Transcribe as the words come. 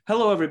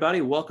Hello,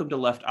 everybody. Welcome to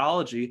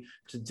Leftology.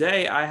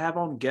 Today, I have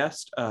on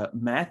guest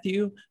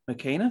Matthew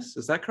McManus.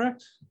 Is that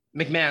correct?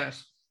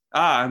 McManus.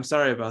 I'm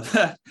sorry about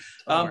that.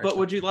 But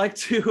would you like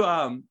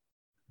to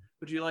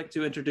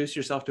introduce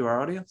yourself to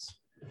our audience?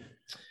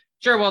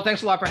 Sure. Well,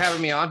 thanks a lot for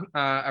having me on.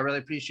 I really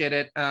appreciate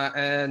it.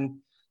 And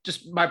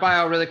just my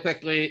bio really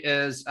quickly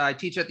is I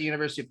teach at the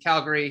University of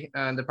Calgary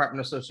and the Department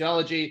of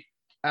Sociology.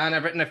 And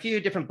I've written a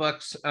few different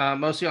books,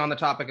 mostly on the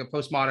topic of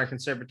postmodern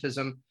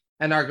conservatism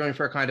and arguing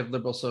for a kind of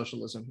liberal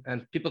socialism.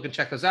 And people can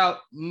check those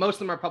out. Most of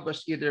them are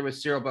published either with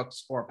Zero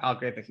Books or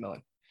Palgrave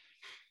Macmillan.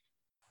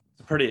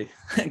 It's a pretty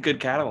good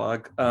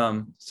catalog,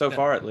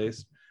 far at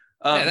least.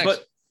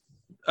 But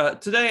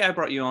today I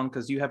brought you on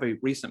because you have a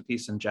recent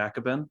piece in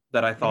Jacobin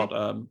that I thought,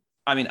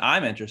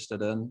 I'm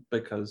interested in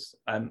because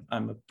I'm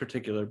a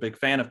particular big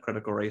fan of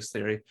critical race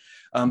theory.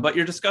 But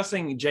you're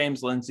discussing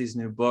James Lindsay's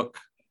new book.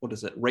 What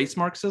is it? Race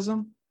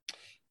Marxism?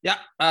 Yeah,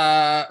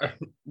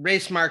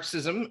 Race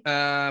Marxism,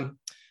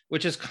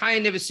 which is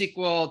kind of a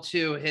sequel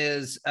to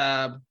his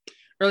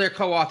earlier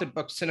co-authored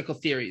book, Cynical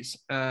Theories,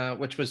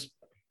 which was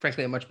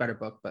frankly a much better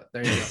book, but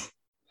there you go.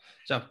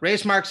 So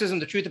Race Marxism,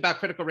 The Truth About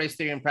Critical Race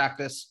Theory and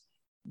Practice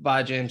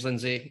by James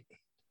Lindsay.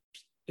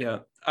 Yeah,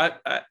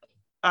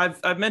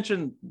 I've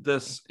mentioned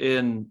this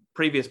in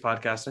previous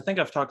podcasts. I think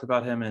I've talked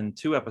about him in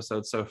 2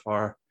 episodes so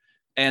far.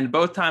 And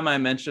both time I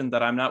mentioned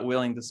that I'm not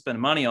willing to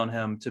spend money on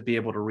him to be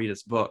able to read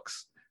his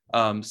books.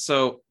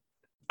 So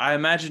I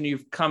imagine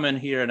you've come in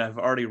here and I've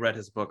already read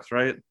his books,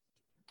 right?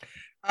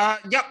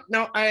 Yep.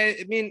 No,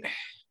 I mean,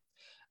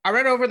 I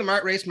read over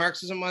the Race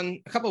Marxism one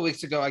a couple of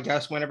weeks ago, I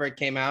guess, whenever it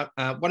came out.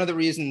 One of the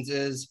reasons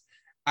is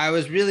I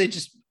was really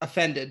just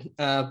offended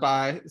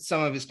by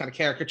some of his kind of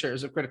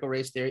caricatures of critical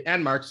race theory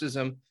and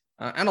Marxism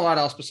and a lot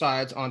else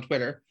besides on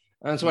Twitter.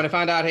 And so when I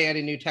found out he had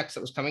a new text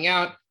that was coming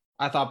out,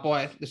 I thought,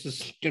 boy, this is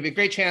going to be a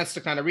great chance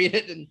to kind of read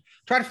it and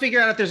try to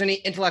figure out if there's any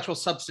intellectual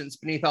substance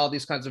beneath all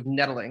these kinds of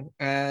nettling.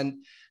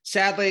 And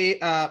sadly,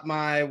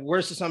 my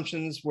worst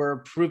assumptions were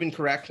proven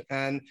correct.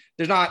 And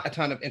there's not a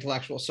ton of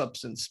intellectual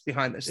substance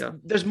behind this. Yeah.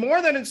 There's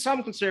more than in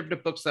some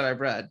conservative books that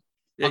I've read.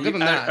 I'll give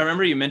them that. I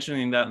remember you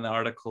mentioning that in the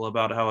article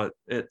about how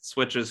it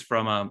switches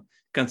from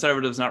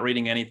conservatives not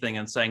reading anything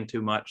and saying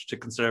too much to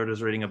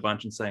conservatives reading a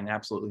bunch and saying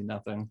absolutely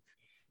nothing.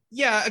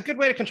 Yeah, a good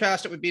way to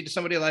contrast it would be to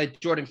somebody like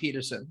Jordan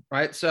Peterson,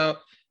 right? So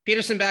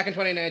Peterson back in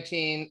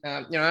 2019,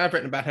 I've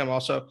written about him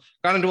also,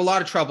 got into a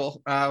lot of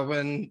trouble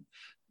when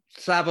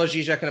Slavoj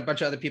Žižek and a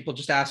bunch of other people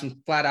just asked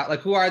him flat out, like,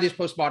 who are these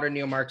postmodern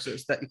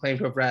neo-Marxists that you claim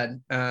to have read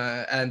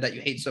and that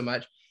you hate so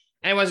much?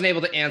 And he wasn't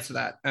able to answer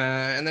that.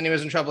 And then he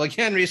was in trouble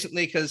again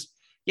recently because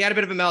he had a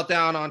bit of a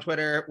meltdown on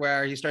Twitter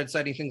where he started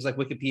citing things like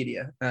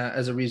Wikipedia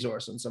as a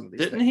resource on some of these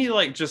Didn't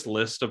things. he just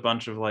list a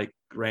bunch of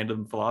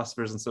random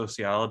philosophers and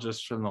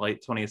sociologists from the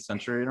late 20th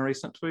century in a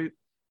recent tweet?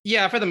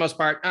 Yeah, for the most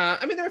part. There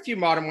are a few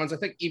modern ones. I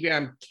think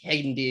Ibram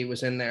Kendi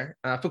was in there.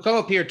 Foucault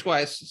appeared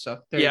twice. So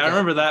I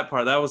remember that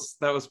part. That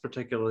was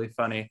particularly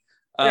funny.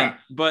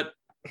 But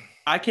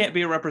I can't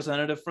be a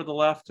representative for the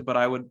left, but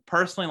I would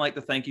personally like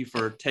to thank you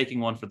for taking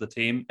one for the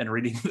team and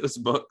reading those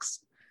books.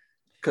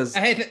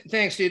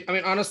 Thanks, dude. I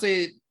mean,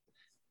 honestly,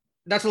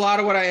 that's a lot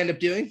of what I end up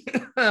doing.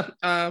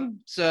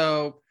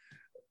 So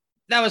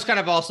that was kind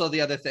of also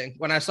the other thing.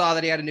 When I saw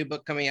that he had a new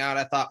book coming out,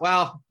 I thought,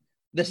 well,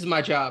 this is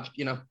my job,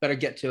 better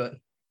get to it.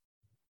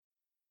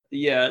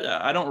 Yeah,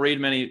 I don't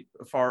read any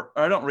far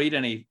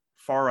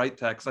right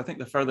texts. I think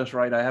the furthest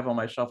right I have on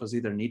my shelf is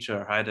either Nietzsche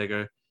or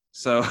Heidegger.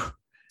 So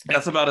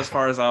that's about as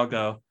far as I'll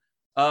go.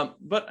 And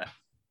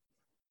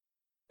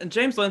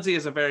James Lindsay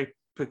is a very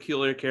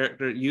peculiar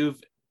character.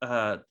 You've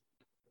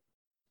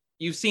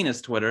seen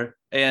his Twitter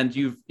and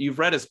you've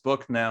read his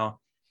book now.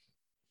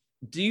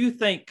 Do you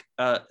think,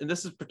 and this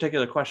is a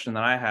particular question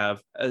that I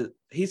have,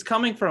 he's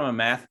coming from a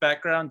math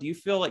background. Do you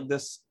feel like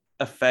this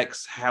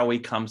affects how he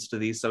comes to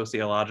these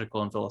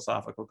sociological and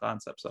philosophical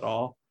concepts at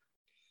all?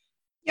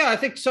 Yeah, I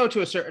think so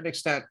to a certain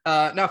extent.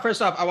 Now,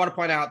 first off, I want to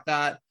point out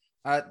that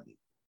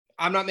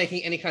I'm not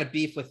making any kind of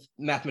beef with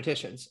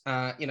mathematicians.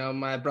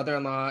 My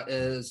brother-in-law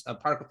is a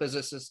particle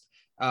physicist.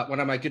 One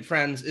of my good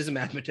friends is a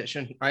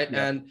mathematician, right?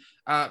 Yeah.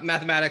 And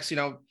mathematics,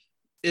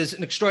 is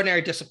an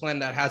extraordinary discipline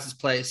that has its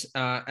place,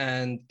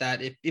 and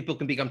that if people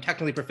can become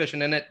technically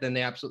proficient in it, then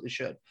they absolutely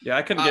should. Yeah,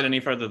 I couldn't get any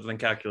further than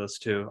calculus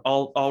too.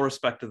 All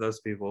respect to those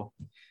people.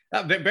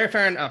 Very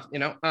fair enough,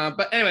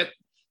 But anyway,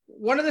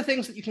 one of the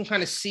things that you can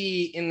kind of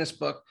see in this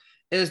book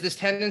is this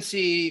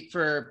tendency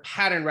for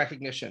pattern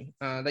recognition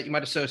that you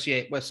might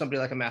associate with somebody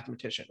like a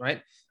mathematician,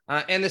 right?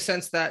 In the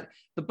sense that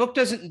the book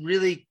doesn't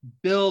really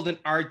build an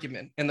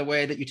argument in the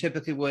way that you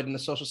typically would in the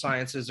social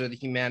sciences or the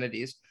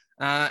humanities.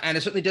 And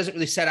it certainly doesn't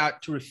really set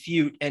out to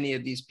refute any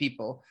of these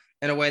people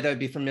in a way that would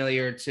be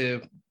familiar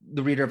to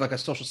the reader of a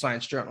social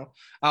science journal.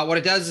 What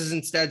it does is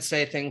instead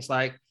say things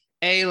like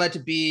A led to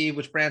B,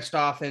 which branched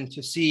off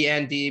into C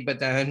and D, but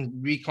then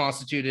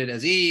reconstituted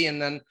as E,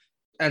 and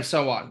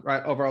so on,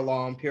 right, over a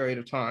long period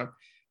of time.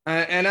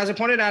 And as I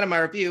pointed out in my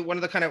review, one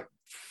of the kind of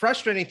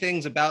frustrating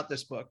things about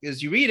this book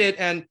is you read it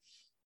and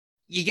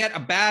you get a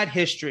bad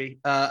history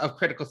of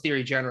critical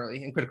theory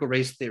generally, and critical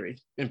race theory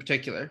in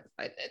particular.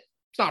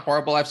 It's not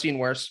horrible. I've seen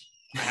worse.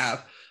 I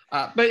have.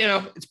 But,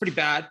 it's pretty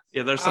bad.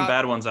 Yeah, there's some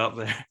bad ones out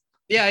there.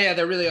 Yeah,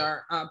 there really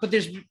are. But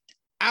there's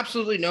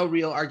absolutely no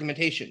real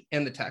argumentation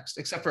in the text,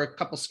 except for a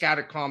couple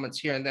scattered comments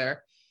here and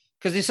there.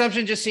 Because the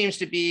assumption just seems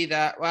to be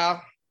that,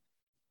 well,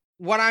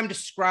 what I'm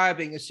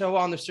describing is so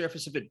on the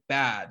surface of it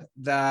bad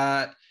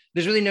that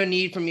there's really no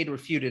need for me to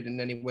refute it in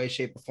any way,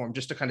 shape, or form,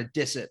 just to kind of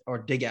diss it or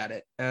dig at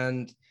it.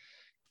 And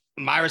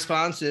my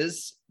response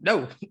is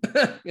no.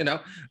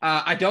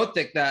 I don't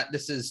think that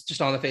this is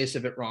just on the face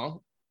of it wrong.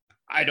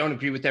 I don't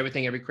agree with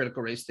everything every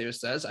critical race theorist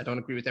says. I don't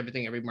agree with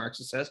everything every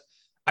Marxist says.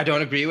 I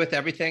don't agree with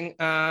everything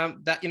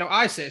that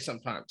I say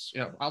sometimes.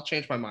 I'll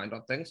change my mind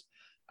on things.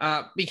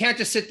 But you can't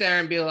just sit there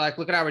and be like,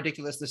 look at how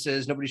ridiculous this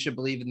is. Nobody should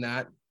believe in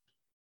that.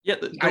 Yeah,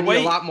 I need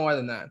a lot more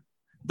than that.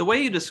 The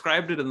way you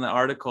described it in the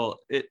article,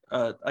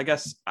 I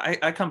guess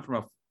I come from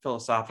a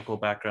philosophical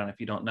background, if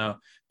you don't know,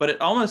 but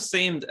it almost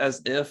seemed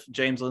as if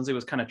James Lindsay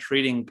was kind of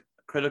treating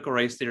critical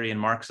race theory and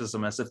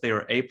Marxism as if they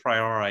were a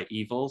priori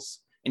evils,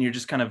 and you're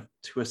just kind of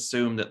to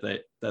assume that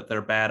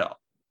they're bad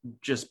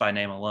just by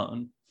name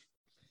alone.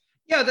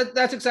 Yeah,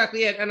 that's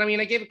exactly it. And I mean,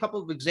 I gave a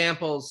couple of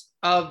examples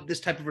of this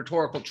type of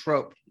rhetorical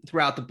trope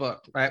throughout the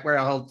book, right? Where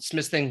I'll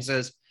dismiss things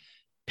as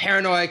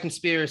paranoid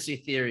conspiracy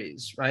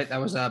theories, right?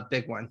 That was a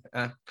big one,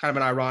 kind of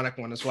an ironic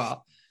one as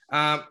well.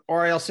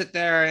 Or I'll sit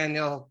there and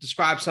you'll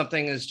describe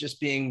something as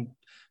just being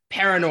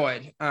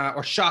paranoid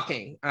or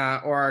shocking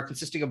or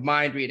consisting of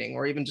mind reading,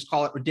 or even just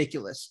call it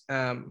ridiculous.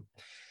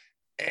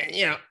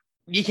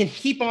 You can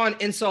heap on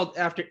insult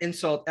after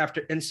insult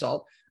after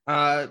insult.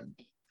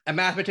 And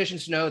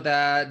mathematicians know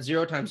that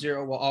 0 times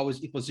 0 will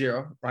always equal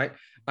 0, right?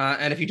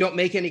 And if you don't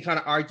make any kind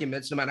of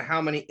arguments, no matter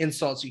how many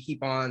insults you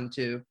heap on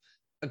to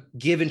a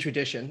given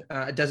tradition,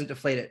 it doesn't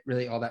deflate it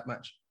really all that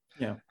much.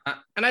 Yeah.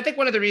 And I think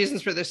one of the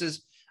reasons for this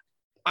is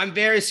I'm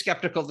very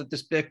skeptical that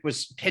this book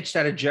was pitched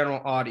at a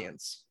general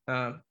audience,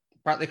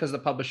 partly because of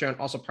the publisher and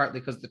also partly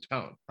because of the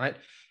tone, right?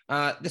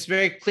 This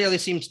very clearly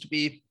seems to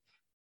be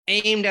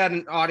aimed at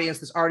an audience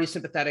that's already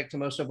sympathetic to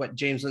most of what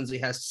James Lindsay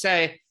has to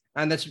say,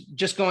 and that's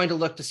just going to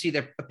look to see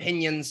their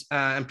opinions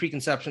and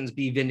preconceptions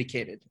be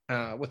vindicated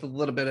with a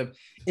little bit of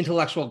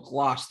intellectual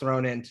gloss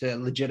thrown in to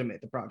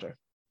legitimate the project.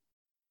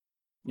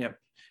 Yep.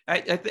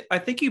 I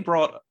think you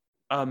brought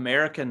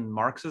American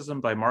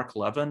Marxism by Mark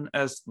Levin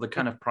as the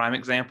kind of prime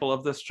example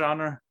of this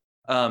genre.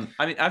 I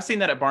mean, I've seen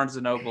that at Barnes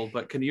 & Noble,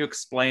 but can you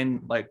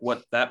explain like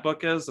what that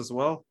book is as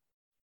well?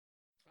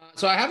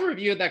 So I have a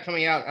review of that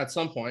coming out at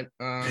some point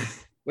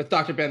with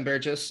Dr. Ben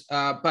Burgess.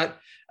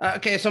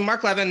 Okay, so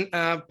Mark Levin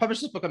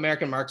published this book,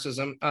 American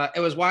Marxism.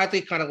 It was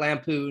widely kind of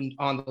lampooned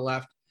on the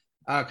left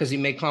because he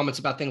made comments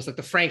about things like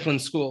the Franklin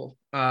School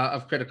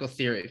of Critical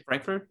Theory.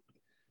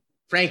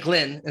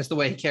 Franklin is the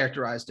way he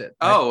characterized it.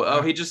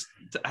 Right? He just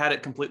had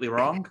it completely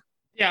wrong?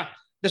 Yeah,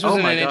 this was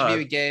in an interview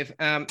he gave.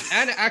 And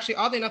actually,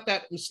 oddly enough,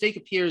 that mistake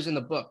appears in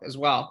the book as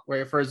well, where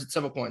he refers at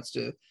several points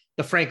to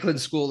the Franklin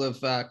School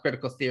of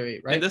Critical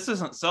Theory, right? And this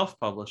isn't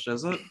self-published,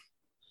 is it?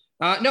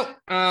 No,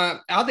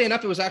 oddly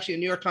enough, it was actually a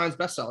New York Times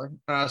bestseller.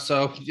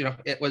 So,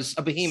 it was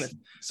a behemoth.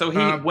 So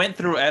he went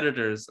through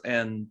editors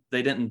and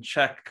they didn't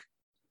check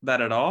that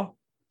at all?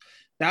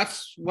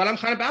 That's what I'm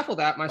kind of baffled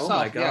at myself. Oh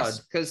my God.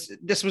 Yes, because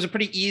this was a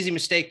pretty easy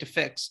mistake to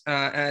fix.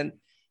 And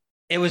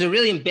it was a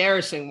really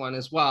embarrassing one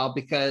as well,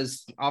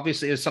 because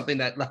obviously it was something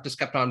that leftists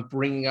kept on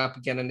bringing up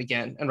again and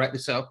again, and rightly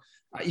so.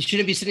 You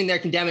shouldn't be sitting there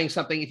condemning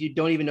something if you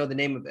don't even know the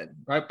name of it,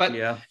 right? But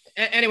yeah.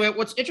 Anyway,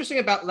 what's interesting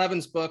about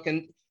Levin's book,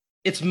 and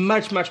it's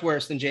much, much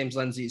worse than James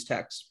Lindsay's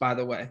text, by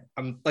the way.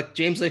 Like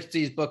James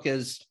Lindsay's book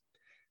is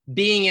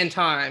being in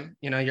time.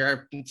 You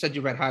said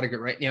you read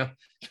Heidegger, right?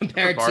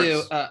 Compared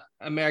to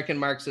American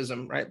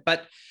Marxism, right?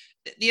 But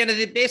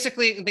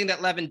basically the thing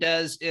that Levin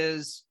does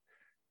is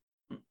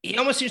he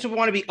almost seems to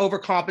want to be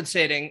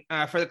overcompensating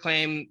for the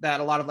claim that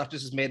a lot of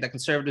leftists has made that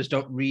conservatives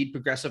don't read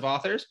progressive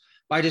authors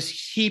by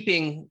just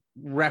heaping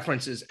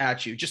references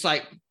at you, just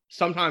like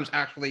sometimes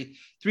actually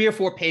 3 or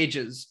 4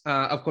 pages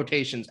of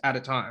quotations at a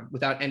time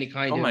without any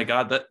kind of... Oh my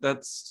God,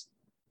 that's...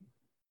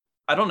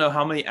 I don't know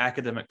how many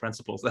academic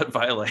principles that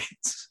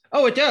violates.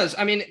 Oh, it does.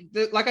 I mean,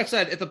 like I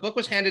said, if the book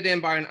was handed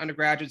in by an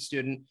undergraduate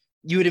student,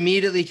 you would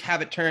immediately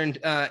have it turned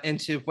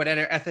into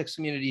whatever ethics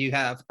community you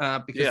have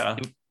because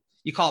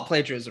you call it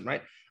plagiarism,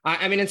 right?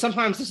 I mean, and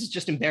sometimes this is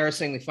just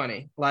embarrassingly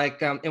funny.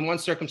 Like in one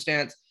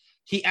circumstance,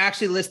 he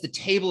actually lists the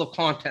table of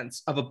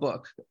contents of a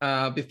book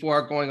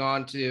before going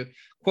on to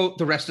quote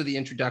the rest of the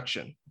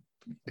introduction.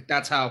 Like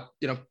that's how,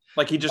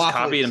 like he just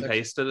copied and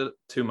pasted it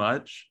too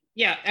much.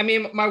 Yeah, I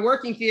mean, my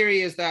working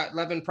theory is that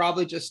Levin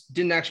probably just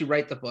didn't actually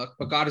write the book,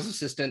 but got his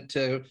assistant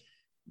to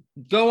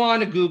go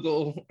on to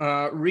Google,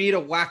 read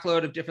a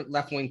whackload of different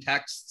left-wing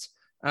texts,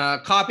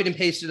 copied and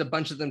pasted a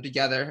bunch of them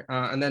together,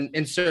 and then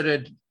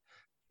inserted.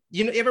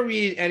 You ever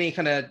read any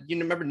kind of,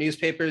 remember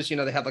newspapers,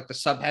 they have like the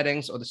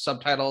subheadings or the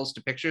subtitles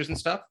to pictures and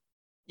stuff?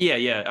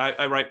 Yeah.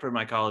 I write for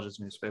my college's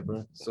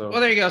newspaper. So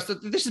well, there you go. So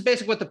this is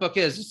basically what the book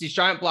is. It's these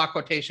giant block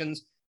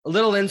quotations, a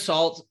little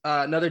insult,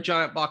 another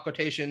giant block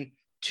quotation,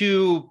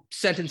 two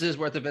sentences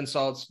worth of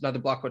insults, another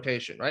block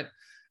quotation, right?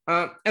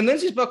 And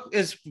Lindsay's book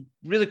is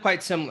really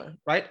quite similar,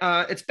 right?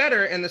 It's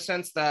better in the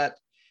sense that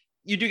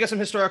you do get some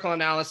historical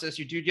analysis.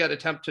 You do get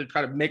attempt to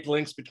kind of make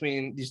links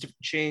between these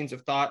different chains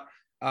of thought.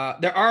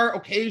 There are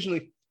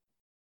occasionally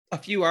a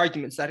few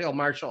arguments that he'll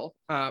marshal,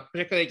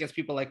 particularly against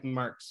people like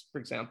Marx, for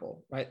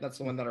example, right? That's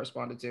the one that I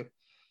responded to,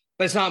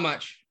 but it's not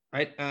much,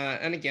 right?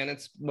 And again,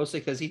 it's mostly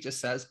because he just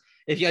says,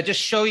 if I just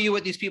show you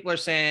what these people are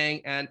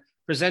saying and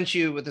present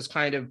you with this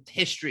kind of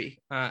history,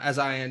 as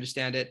I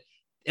understand it,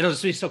 it'll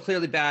just be so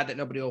clearly bad that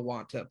nobody will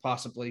want to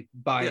possibly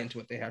buy into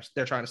what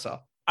they're trying to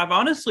sell. I've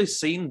honestly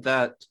seen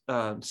that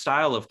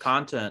style of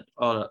content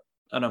on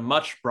a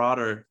much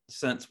broader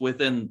sense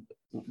within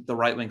the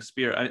right-wing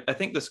sphere. I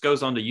think this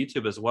goes on to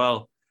YouTube as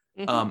well,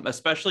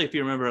 especially if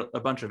you remember a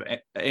bunch of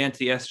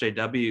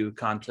anti-SJW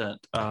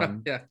content.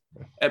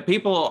 And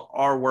people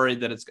are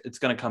worried that it's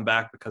going to come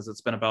back because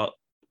it's been about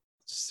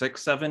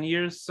 6-7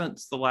 years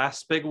since the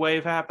last big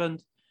wave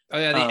happened. Oh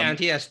yeah,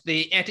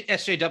 the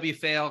anti-SJW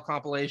fail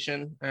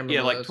compilation.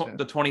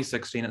 The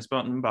 2016. It's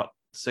been about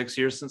 6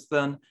 years since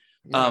then.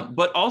 Yeah.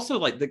 But also,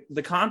 like,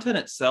 the content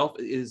itself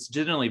is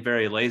generally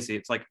very lazy.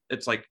 It's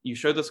like you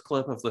show this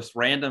clip of this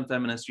random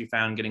feminist you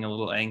found getting a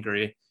little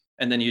angry,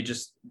 and then you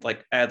just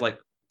like add like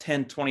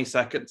 10-20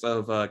 seconds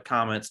of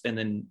comments, and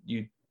then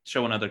you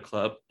show another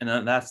clip, and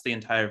then that's the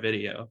entire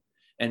video.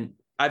 And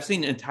I've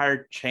seen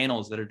entire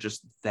channels that are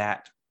just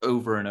that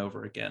over and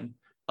over again,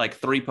 like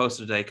 3 posts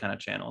a day kind of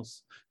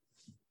channels.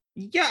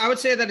 Yeah, I would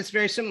say that it's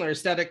very similar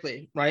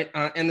aesthetically, right?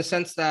 In the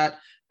sense that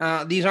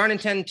these aren't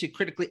intended to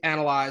critically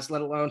analyze,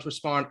 let alone to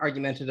respond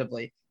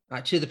argumentatively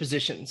to the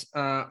positions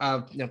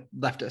of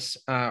leftists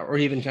or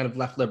even kind of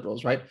left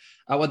liberals, right?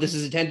 What this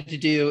is intended to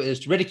do is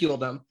to ridicule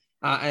them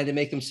and to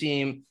make them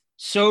seem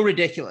so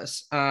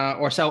ridiculous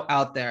or so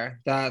out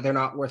there that they're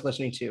not worth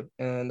listening to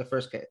in the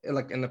first case,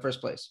 like in the first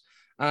place.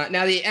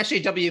 Now, the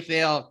SJW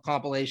fail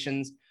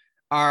compilations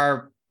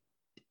are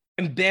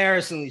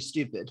embarrassingly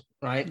stupid,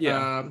 right?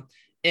 Yeah.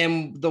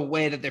 In the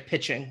way that they're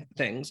pitching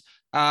things.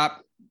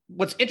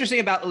 What's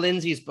interesting about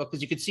Lindsay's book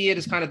is you could see it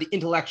as kind of the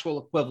intellectual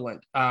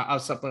equivalent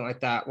of something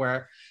like that,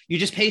 where you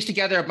just paste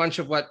together a bunch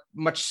of what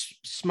much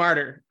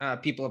smarter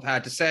people have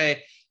had to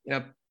say,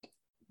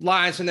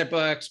 lines from their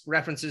books,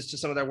 references to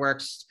some of their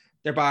works,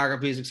 their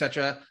biographies,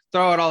 etc.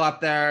 Throw it all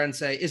up there and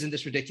say, isn't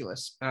this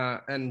ridiculous?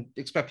 And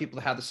expect people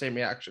to have the same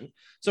reaction.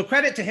 So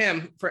credit to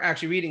him for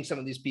actually reading some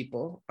of these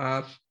people.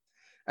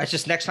 It's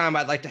just next time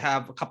I'd like to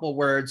have a couple of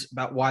words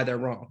about why they're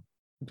wrong.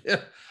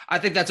 I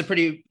think that's a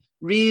pretty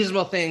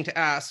reasonable thing to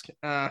ask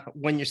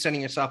when you're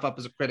setting yourself up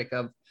as a critic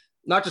of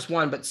not just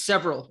one, but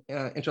several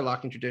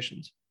interlocking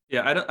traditions.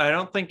 Yeah, I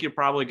don't think you're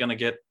probably going to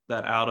get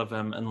that out of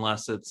him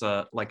unless it's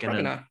like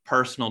in a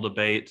personal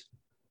debate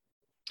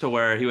to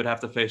where he would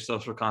have to face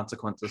social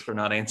consequences for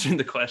not answering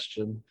the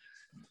question.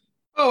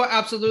 Oh,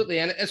 absolutely.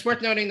 And it's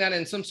worth noting that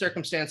in some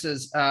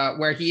circumstances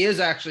where he is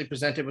actually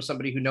presented with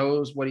somebody who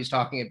knows what he's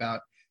talking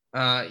about,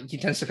 he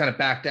tends to kind of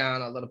back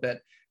down a little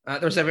bit.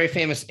 There was a very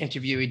famous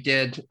interview he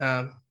did.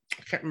 I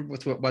can't remember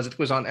what it was. It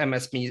was on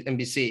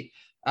MSNBC,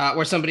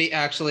 where somebody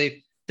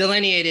actually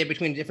delineated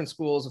between different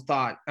schools of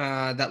thought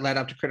that led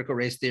up to critical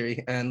race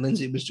theory. And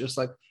Lindsay was just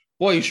like,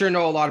 boy, you sure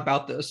know a lot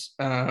about this.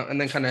 And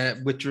then kind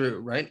of withdrew,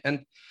 right?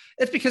 And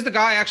it's because the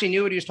guy actually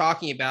knew what he was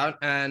talking about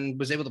and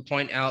was able to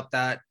point out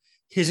that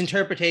his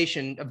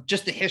interpretation of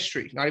just the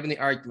history, not even the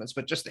arguments,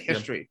 but just the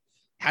history,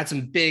 had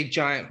some big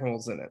giant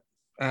holes in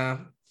it.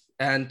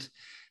 And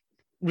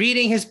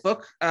reading his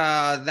book,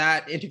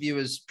 that interview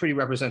is pretty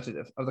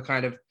representative of the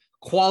kind of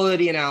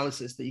quality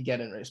analysis that you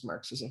get in race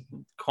Marxism.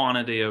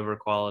 Quantity over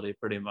quality,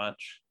 pretty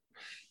much.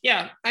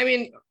 Yeah, I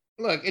mean,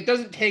 look, it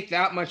doesn't take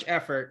that much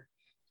effort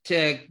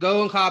to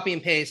go and copy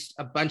and paste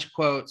a bunch of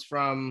quotes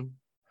from,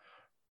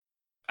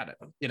 I don't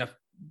know,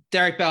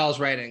 Derek Bell's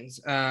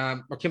writings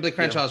or Kimberly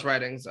Crenshaw's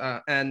writings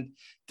and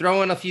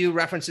throw in a few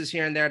references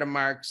here and there to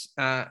Marx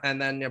and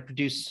then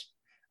produce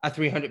a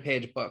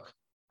 300-page book,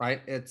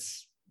 right?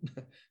 It's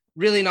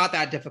really not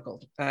that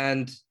difficult.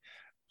 And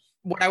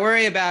what I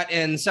worry about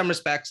in some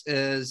respects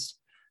is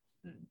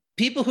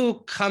people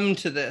who come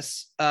to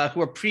this,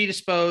 who are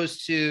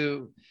predisposed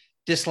to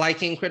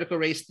disliking critical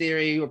race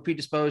theory or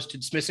predisposed to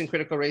dismissing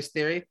critical race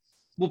theory,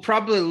 will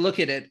probably look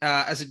at it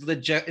as an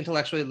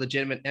intellectually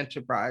legitimate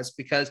enterprise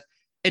because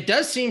it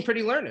does seem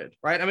pretty learned,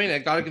 right? I mean, I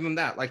got to give him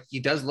that. Like, he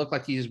does look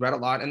like he's read a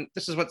lot. And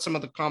this is what some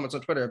of the comments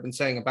on Twitter have been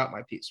saying about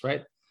my piece,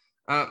 right?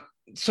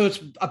 So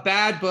it's a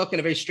bad book and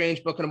a very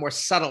strange book in a more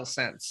subtle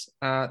sense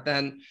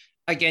than,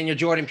 again, your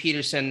Jordan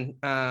Peterson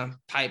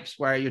types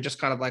where you're just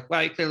kind of like,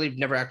 well, you clearly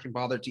never actually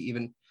bothered to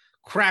even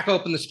crack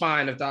open the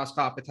spine of Das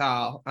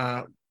Kapital.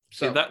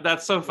 So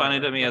that's so funny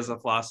to me as a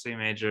philosophy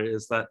major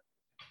is that,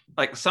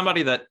 like,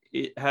 somebody that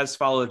has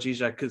followed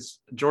Zizek, because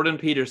Jordan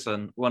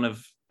Peterson, one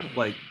of,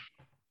 like,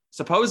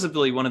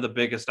 supposedly one of the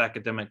biggest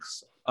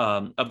academics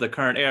of the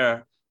current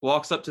era,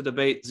 walks up to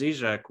debate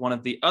Zizek, one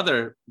of the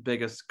other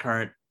biggest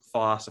current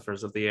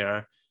philosophers of the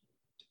era,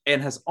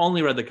 and has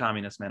only read the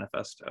Communist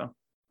Manifesto.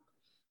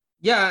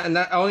 Yeah, and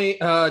that only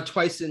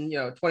twice in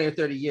 20 or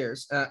 30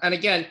 years. And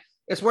again,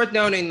 it's worth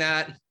noting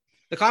that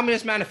the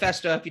Communist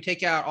Manifesto, if you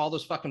take out all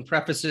those fucking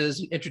prefaces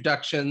and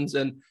introductions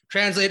and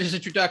translators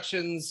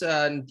introductions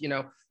and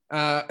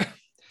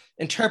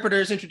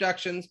interpreters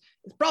introductions,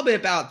 it's probably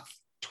about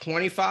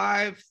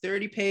 25,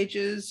 30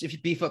 pages if you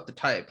beef up the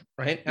type,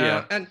 right?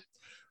 Yeah. And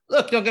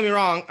look, don't get me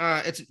wrong,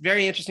 it's a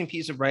very interesting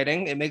piece of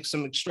writing. It makes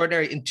some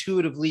extraordinary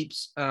intuitive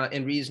leaps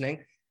in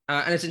reasoning.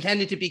 And it's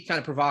intended to be kind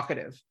of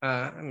provocative.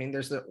 I mean,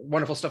 there's the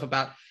wonderful stuff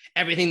about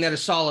everything that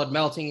is solid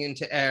melting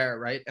into air,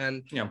 right?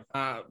 And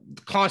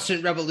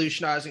constant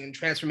revolutionizing and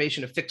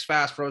transformation of fixed,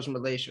 fast, frozen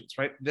relations,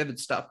 right? Vivid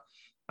stuff.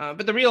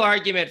 But the real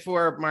argument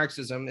for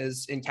Marxism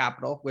is in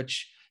Capital,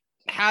 which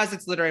has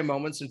its literary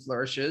moments and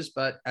flourishes,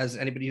 but as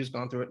anybody who's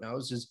gone through it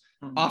knows, is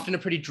often a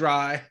pretty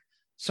dry,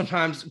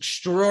 sometimes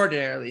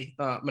extraordinarily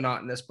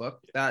monotonous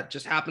book that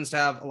just happens to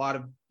have a lot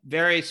of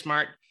very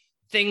smart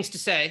things to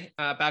say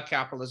about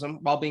capitalism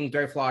while being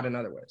very flawed in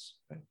other ways.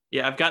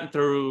 Yeah, I've gotten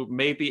through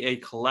maybe a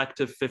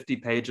collective 50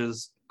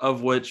 pages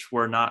of which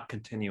were not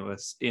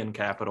continuous in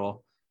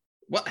Capital.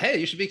 Well, hey,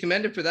 you should be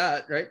commended for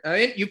that, right? I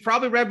mean, you've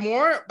probably read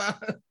more.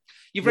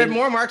 You've read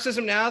more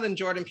Marxism now than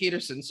Jordan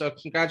Peterson. So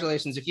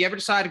congratulations. If you ever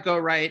decide to go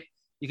right,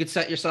 you could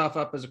set yourself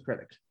up as a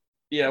critic.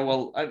 Yeah,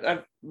 well,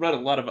 I've read a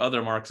lot of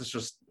other Marx. It's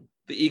just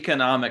the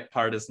economic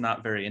part is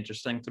not very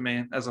interesting to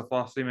me as a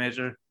philosophy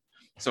major.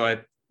 So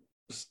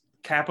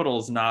Capital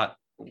is not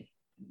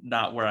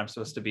where I'm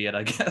supposed to be at,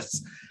 I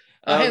guess.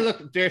 Hey,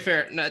 look, very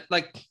fair.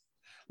 Like,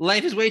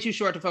 life is way too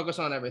short to focus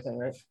on everything,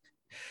 right?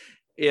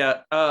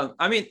 Yeah.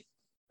 I've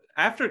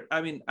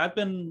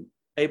been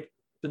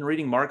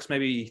reading Marx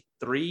maybe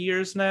 3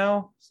 years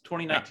now,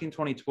 2019,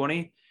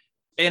 2020.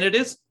 And it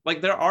is like,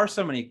 there are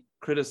so many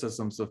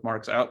criticisms of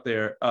Marx out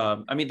there.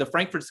 The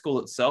Frankfurt School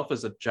itself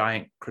is a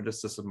giant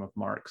criticism of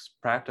Marx,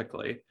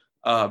 practically,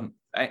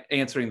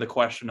 answering the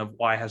question of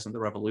why hasn't the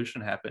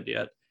revolution happened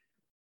yet?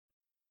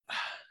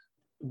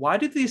 Why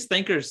did these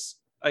thinkers,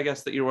 I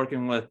guess, that you're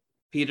working with,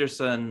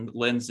 Peterson,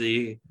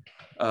 Lindsay,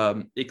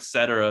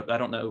 etc., I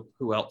don't know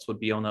who else would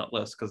be on that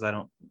list because I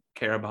don't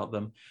care about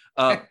them.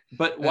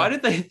 But why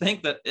did they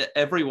think that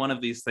every one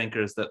of these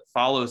thinkers that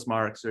follows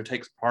Marx or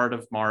takes part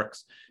of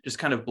Marx just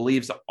kind of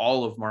believes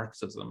all of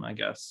Marxism, I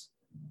guess?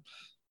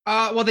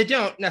 Well, they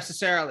don't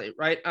necessarily,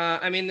 right?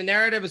 The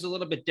narrative is a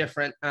little bit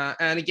different.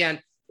 And again,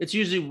 it's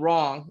usually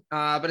wrong,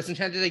 but it's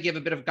intended to give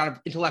a bit of kind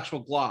of intellectual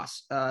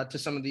gloss to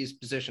some of these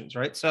positions,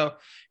 right? So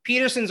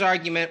Peterson's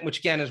argument, which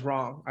again is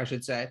wrong, I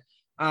should say,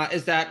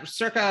 is that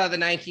circa the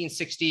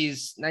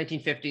 1960s,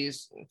 1950s,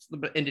 it's a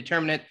little bit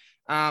indeterminate,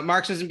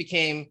 Marxism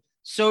became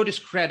so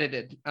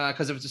discredited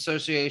because of its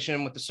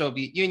association with the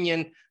Soviet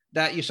Union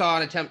that you saw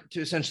an attempt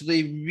to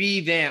essentially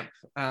revamp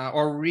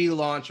or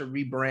relaunch or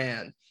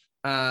rebrand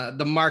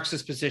the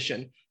Marxist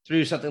position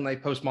through something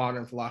like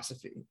postmodern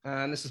philosophy.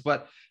 And this is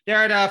what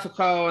Derrida,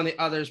 Foucault, and the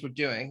others were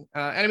doing.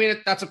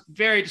 That's a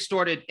very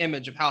distorted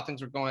image of how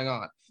things were going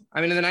on.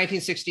 In the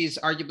 1960s,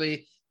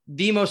 arguably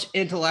the most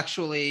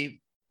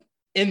intellectually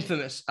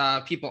infamous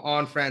people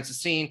on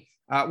France's scene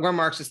were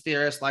Marxist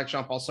theorists like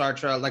Jean-Paul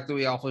Sartre, like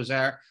Louis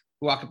Althusser,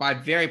 who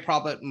occupied very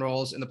prominent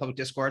roles in the public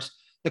discourse.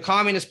 The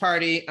Communist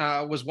Party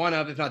was one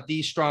of, if not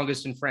the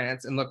strongest in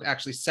France, and looked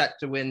actually set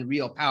to win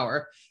real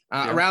power.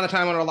 Around the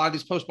time when a lot of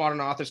these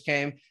postmodern authors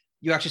came,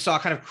 you actually saw a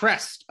kind of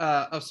crest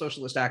of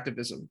socialist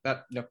activism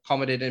that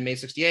culminated in May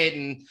 68.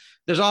 And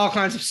there's all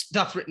kinds of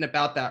stuff written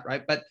about that,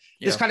 right? But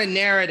this kind of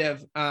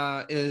narrative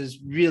is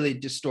really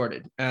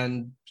distorted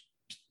and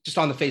just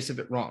on the face of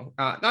it wrong.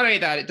 Not only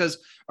that, it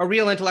does a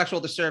real intellectual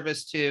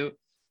disservice to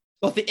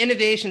both the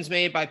innovations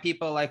made by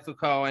people like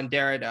Foucault and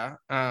Derrida,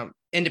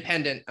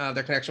 independent of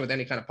their connection with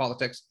any kind of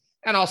politics,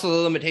 and also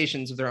the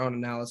limitations of their own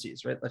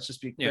analyses, right? Let's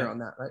just be clear on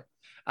that, right?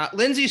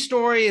 Lindsay's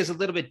story is a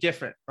little bit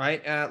different,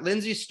 right?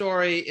 Lindsay's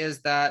story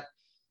is that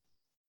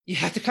you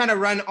have to kind of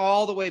run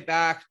all the way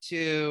back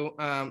to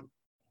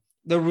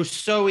the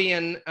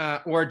Rousseauian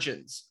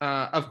origins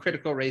of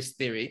critical race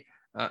theory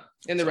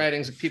in the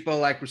writings of people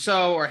like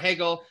Rousseau or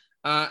Hegel.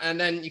 And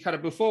then you kind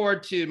of move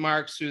forward to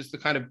Marx, who's the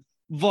kind of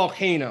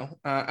volcano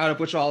out of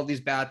which all of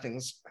these bad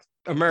things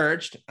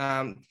emerged,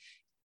 for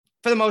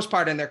the most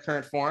part in their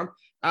current form.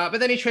 But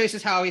then he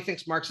traces how he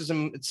thinks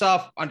Marxism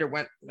itself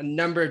underwent a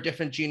number of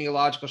different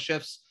genealogical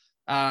shifts.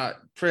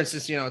 For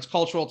instance, its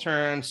cultural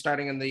turn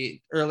starting in the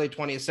early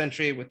 20th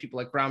century with people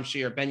like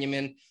Gramsci or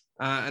Benjamin,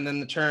 and then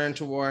the turn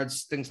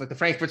towards things like the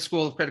Frankfurt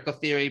School of Critical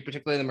Theory,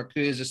 particularly the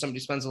Marcuse, as somebody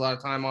spends a lot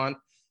of time on.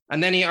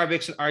 And then he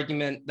makes an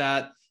argument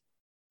that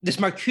this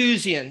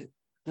Marcusean,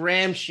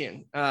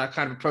 Gramscian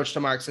kind of approach to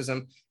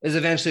Marxism is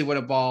eventually what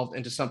evolved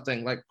into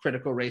something like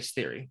critical race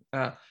theory.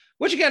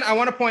 Which again, I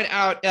want to point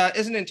out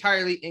isn't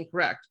entirely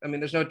incorrect.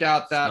 There's no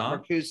doubt that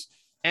Marcuse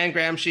and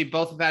Gramsci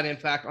both have had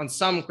impact on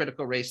some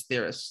critical race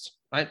theorists,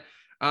 right?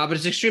 But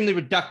it's extremely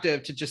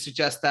reductive to just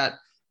suggest that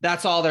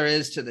that's all there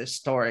is to this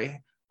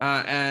story.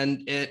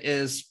 And it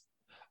is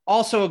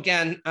also,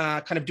 again,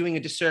 kind of doing a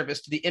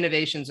disservice to the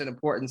innovations and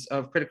importance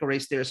of critical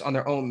race theorists on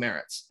their own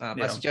merits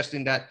by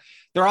suggesting that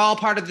they're all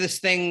part of this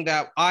thing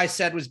that I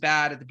said was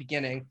bad at the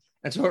beginning.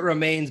 And so it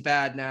remains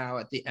bad now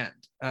at the end.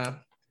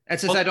 And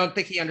since I don't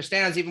think he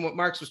understands even what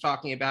Marx was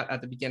talking about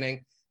at the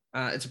beginning,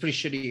 it's a pretty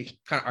shitty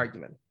kind of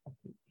argument.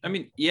 I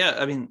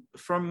mean,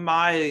 from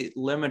my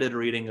limited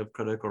reading of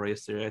critical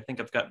race theory, I think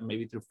I've gotten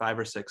maybe through 5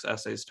 or 6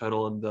 essays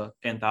total in the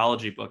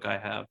anthology book I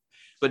have.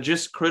 But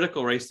just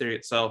critical race theory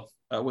itself,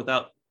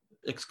 without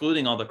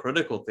excluding all the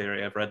critical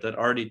theory I've read that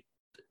already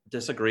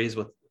disagrees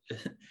with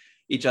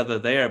each other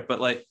there.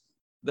 But like,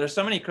 there's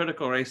so many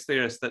critical race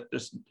theorists that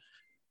just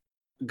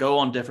go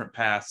on different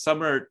paths.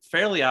 Some are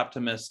fairly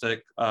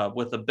optimistic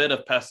with a bit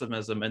of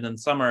pessimism, and then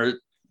some are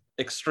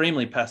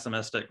extremely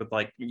pessimistic with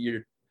like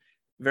your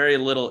very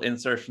little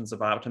insertions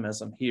of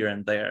optimism here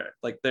and there.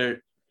 Like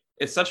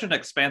it's such an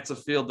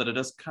expansive field that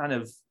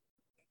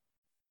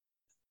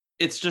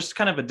it's just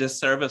kind of a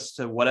disservice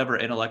to whatever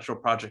intellectual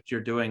project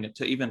you're doing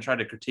to even try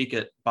to critique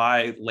it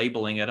by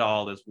labeling it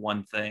all as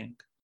one thing,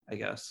 I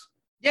guess.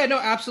 Yeah, no,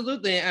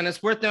 absolutely. And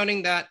it's worth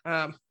noting that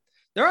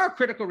there are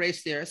critical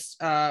race theorists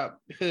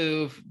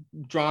who've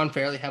drawn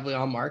fairly heavily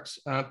on Marx.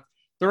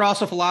 There are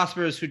also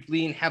philosophers who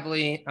lean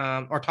heavily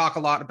or talk a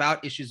lot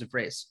about issues of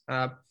race.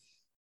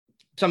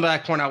 Somebody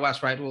like Cornel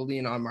West, right, will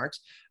lean on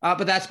Marx.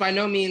 But that's by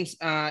no means,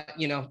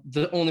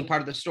 the only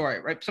part of the story,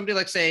 right? Somebody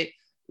like, say,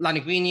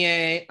 Lani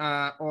Guinier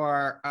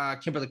or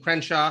Kimberly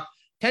Crenshaw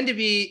tend to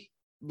be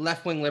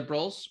left-wing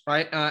liberals,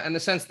 right? In the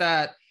sense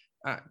that,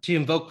 to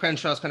invoke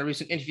Crenshaw's kind of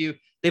recent interview,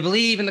 they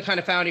believe in the kind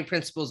of founding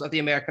principles of the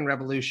American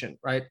Revolution,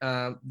 right?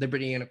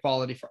 Liberty and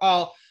equality for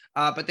all.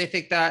 But they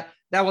think that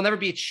that will never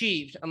be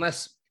achieved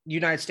unless the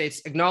United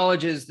States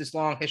acknowledges this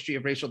long history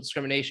of racial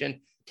discrimination,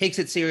 takes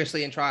it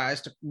seriously, and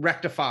tries to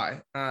rectify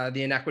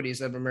the inequities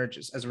that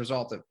emerges as a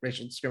result of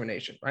racial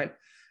discrimination, right?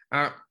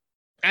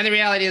 And the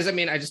reality is, I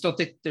mean, I just don't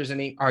think there's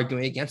any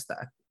arguing against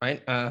that,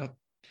 right? The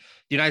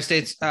United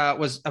States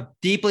was a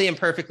deeply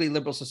imperfectly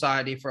liberal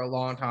society for a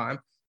long time,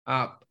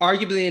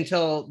 arguably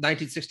until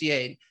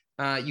 1968.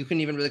 You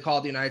couldn't even really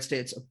call the United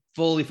States a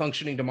fully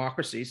functioning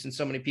democracy, since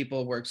so many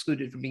people were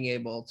excluded from being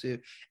able to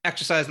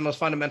exercise the most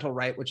fundamental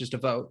right, which is to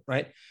vote,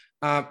 right?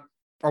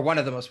 Or one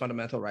of the most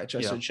fundamental rights,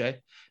 I should say.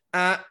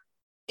 And,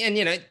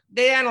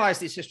 they analyze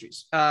these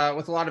histories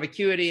with a lot of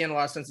acuity and a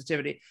lot of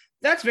sensitivity.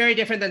 That's very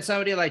different than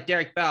somebody like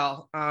Derek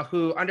Bell,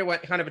 who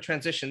underwent kind of a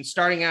transition,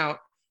 starting out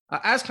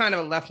as kind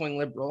of a left-wing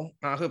liberal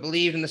who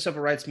believed in the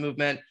civil rights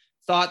movement,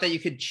 thought that you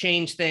could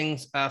change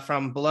things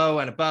from below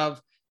and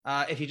above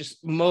if you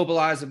just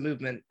mobilize a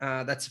movement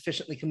that's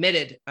sufficiently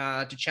committed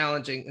to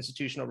challenging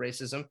institutional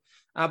racism.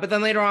 But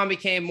then later on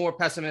became more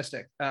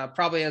pessimistic,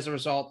 probably as a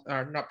result,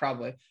 or not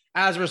probably,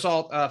 as a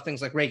result of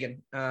things like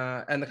Reagan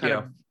and the kind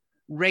of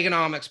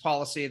Reaganomics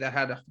policy that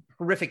had a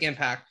horrific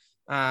impact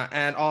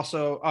and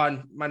also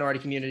on minority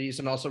communities,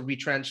 and also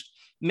retrenched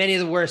many of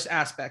the worst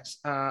aspects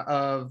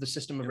of the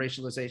system of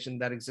racialization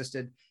that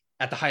existed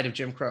at the height of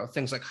Jim Crow,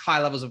 things like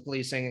high levels of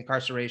policing,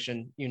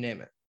 incarceration, you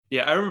name it.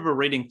 Yeah, I remember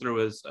reading through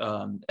his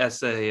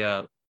essay.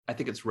 I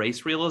think it's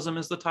Race Realism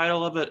is the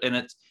title of it, and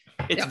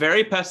it's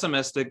very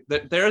pessimistic.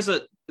 That there's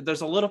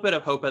a little bit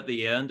of hope at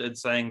the end in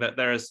saying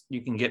that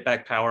you can get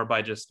back power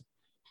by just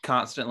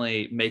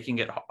constantly making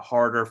it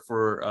harder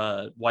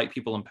for white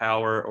people in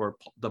power or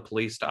the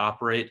police to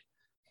operate.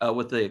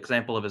 With the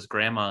example of his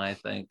grandma, I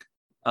think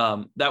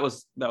that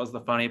was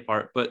the funny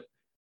part. But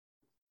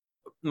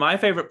my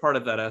favorite part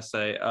of that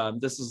essay,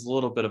 this is a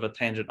little bit of a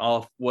tangent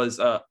off, was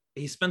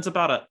he spends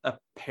about a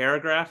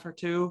paragraph or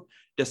two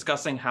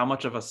discussing how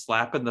much of a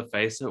slap in the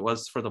face it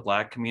was for the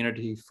Black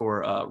community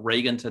for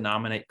Reagan to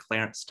nominate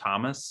Clarence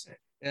Thomas.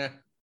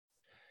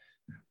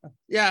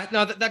 Yeah,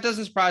 no, that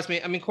doesn't surprise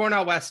me. I mean,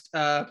 Cornel West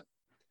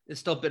is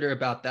still bitter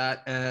about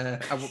that.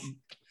 I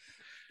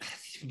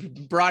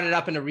brought it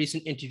up in a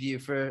recent interview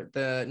for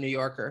the New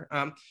Yorker.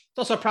 It's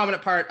also a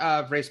prominent part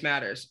of Race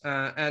Matters.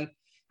 And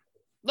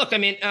look, I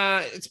mean,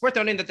 it's worth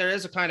noting that there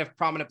is a kind of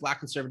prominent Black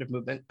conservative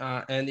movement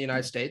in the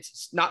United States.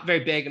 It's not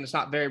very big and it's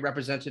not very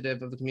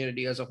representative of the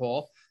community as a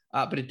whole,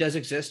 but it does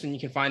exist, and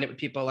you can find it with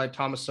people like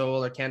Thomas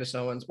Sowell or Candace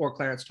Owens or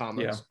Clarence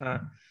Thomas.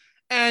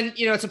 And,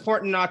 it's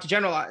important not to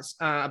generalize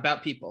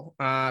about people.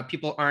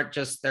 People aren't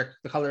just the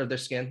color of their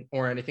skin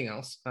or anything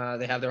else.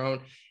 They have their own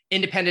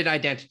independent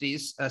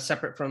identities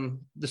separate from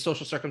the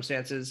social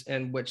circumstances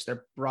in which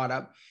they're brought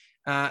up.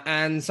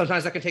 And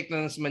sometimes that can take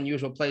them to some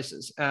unusual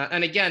places.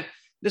 And again,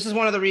 this is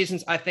one of the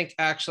reasons I think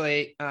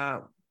actually,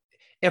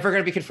 if we're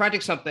going to be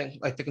confronting something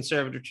like the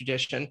conservative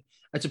tradition,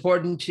 it's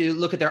important to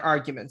look at their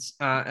arguments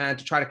and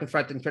to try to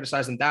confront and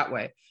criticize them that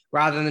way,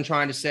 rather than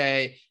trying to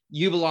say,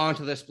 you belong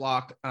to this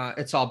block,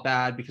 it's all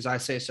bad because I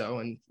say so,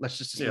 and let's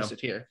just dismiss it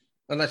here.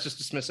 And let's just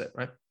dismiss it,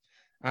 right?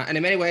 And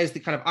in many ways, the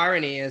kind of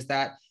irony is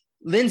that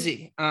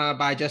Lindsay,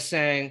 by just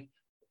saying,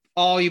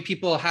 all you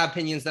people have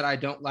opinions that I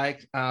don't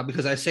like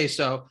because I say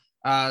so,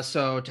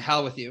 so to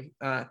hell with you,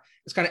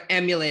 is kind of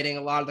emulating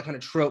a lot of the kind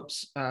of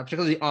tropes,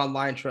 particularly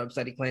online tropes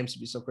that he claims to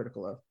be so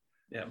critical of.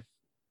 Yeah.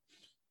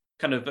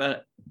 Kind of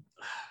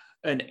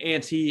an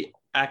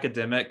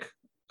anti-academic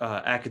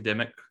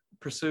academic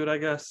pursuit, I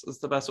guess, is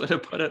the best way to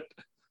put it.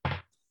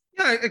 Yeah,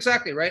 Yeah,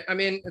 exactly, right? I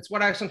mean, it's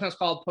what I sometimes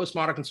call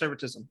postmodern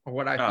conservatism, or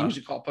what I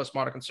usually call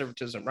postmodern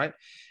conservatism, right?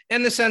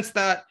 In the sense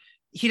that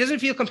he doesn't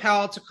feel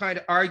compelled to kind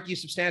of argue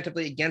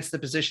substantively against the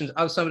positions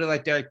of somebody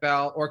like Derek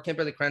Bell or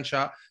Kimberly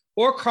Crenshaw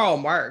or Karl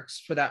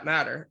Marx, for that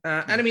matter.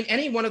 And I mean,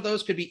 any one of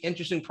those could be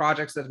interesting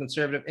projects that a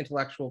conservative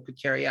intellectual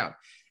could carry out.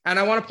 And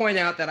I want to point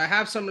out that I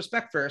have some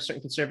respect for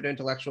certain conservative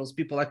intellectuals,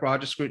 people like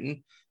Roger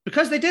Scruton,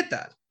 because they did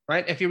that,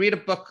 right? If you read a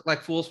book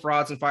like Fools,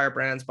 Frauds, and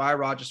Firebrands by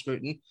Roger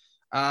Scruton,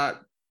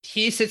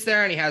 he sits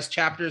there and he has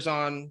chapters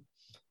on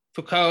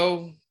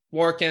Foucault,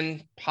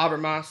 Dworkin,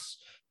 Habermas,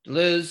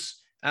 Deleuze,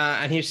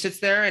 and he sits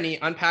there and he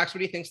unpacks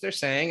what he thinks they're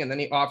saying, and then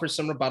he offers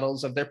some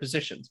rebuttals of their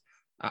positions.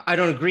 I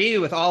don't agree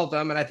with all of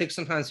them, and I think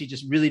sometimes he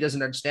just really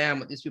doesn't understand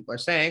what these people are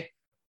saying.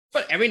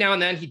 But every now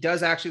and then he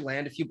does actually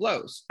land a few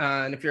blows.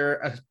 And if you're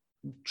a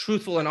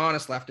truthful and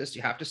honest leftist,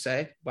 you have to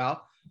say,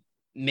 well,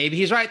 maybe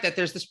he's right that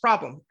there's this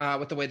problem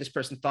with the way this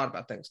person thought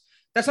about things.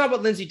 That's not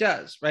what Lindsay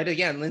does, right?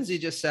 Again, Lindsay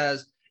just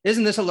says,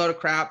 isn't this a load of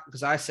crap?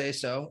 Because I say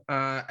so.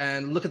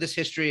 And look at this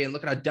history and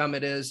look at how dumb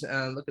it is.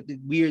 And look at the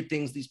weird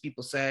things these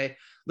people say.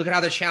 Look at how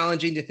they're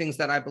challenging the things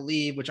that I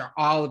believe, which are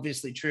all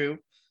obviously true.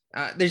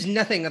 There's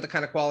nothing of the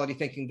kind of quality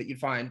thinking that you'd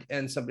find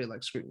in somebody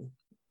like Scruton.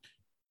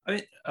 I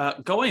mean,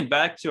 going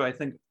back to, I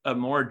think, a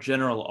more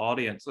general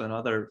audience and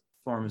other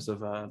forms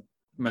of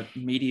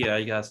media,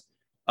 I guess,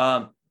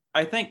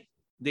 I think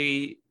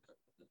the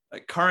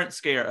current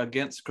scare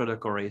against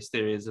critical race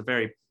theory is a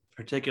very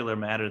particular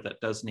matter that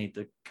does need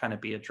to kind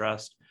of be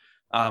addressed,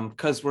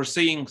 because we're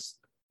seeing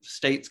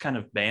states kind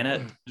of ban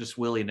it just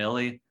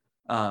willy-nilly,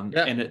 and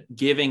it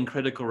giving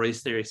critical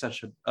race theory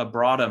such a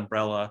broad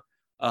umbrella,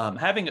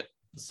 having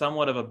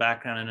somewhat of a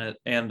background in it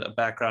and a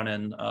background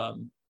in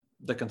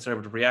the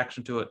conservative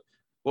reaction to it.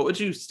 What would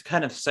you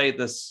kind of say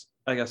this,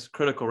 I guess,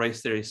 critical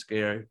race theory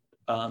scare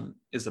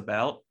is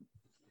about?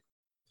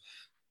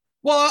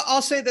 Well,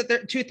 I'll say that there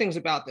are two things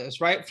about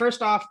this, right?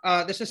 First off,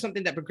 this is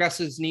something that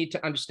progressives need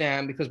to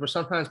understand, because we're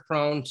sometimes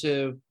prone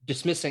to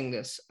dismissing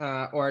this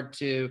or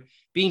to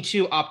being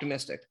too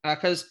optimistic,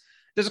 because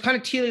there's a kind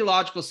of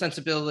teleological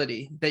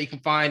sensibility that you can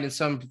find in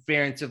some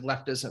variants of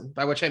leftism,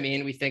 by which I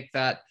mean we think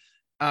that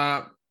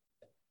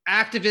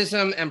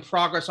activism and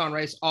progress on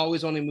race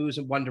always only moves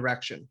in one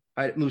direction,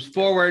 right? It moves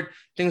forward,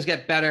 things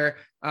get better.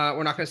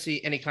 We're not going to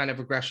see any kind of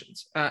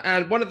regressions.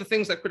 And one of the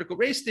things that critical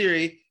race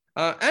theory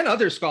and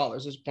other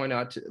scholars, as point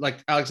out,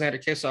 like Alexander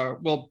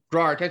Kaysar, will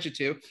draw our attention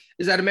to,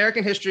 is that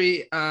American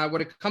history, when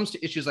it comes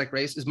to issues like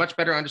race, is much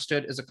better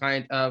understood as a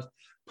kind of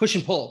push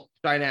and pull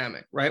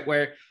dynamic, right?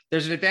 Where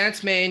there's an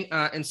advance made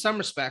in some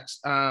respects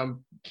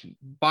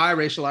by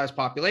racialized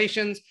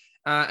populations,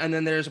 and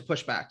then there's a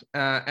pushback.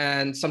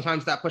 And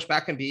sometimes that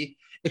pushback can be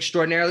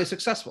extraordinarily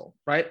successful,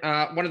 right?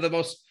 One of the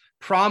most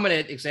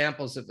prominent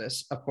examples of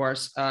this, of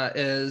course,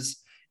 is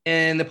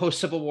in the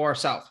post-Civil War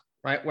South,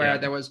 right? Where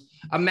there was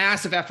a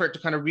massive effort to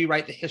kind of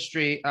rewrite the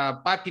history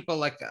by people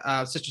like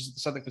Sisters of the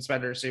Southern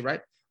Confederacy,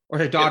 right? Or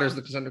her daughters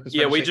of the Southern Confederacy.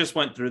 Yeah, we just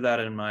went through that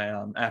in my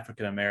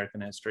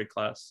African-American history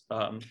class.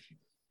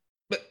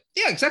 But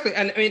yeah, exactly.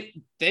 And I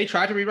mean, they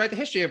tried to rewrite the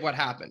history of what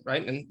happened,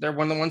 right? And they're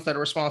one of the ones that are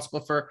responsible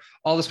for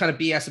all this kind of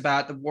BS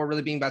about the war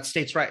really being about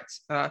states'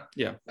 rights. But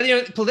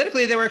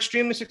politically, they were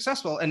extremely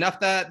successful, enough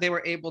that they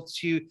were able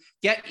to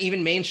get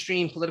even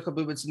mainstream political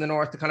movements in the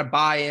North to kind of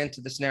buy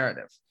into this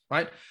narrative,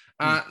 right?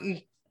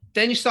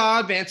 Then you saw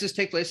advances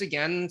take place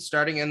again,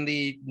 starting in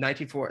the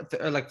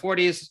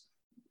 40s,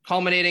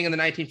 culminating in the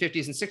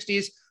 1950s and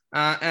 60s.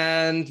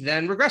 And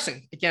then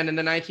regressing again in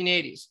the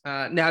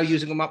 1980s, now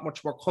using a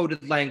much more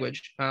coded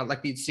language, like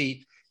you'd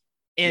see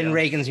in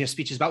Reagan's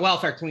speeches about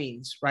welfare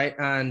queens, right?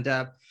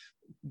 And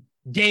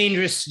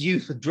dangerous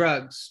youth with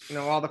drugs,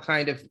 all the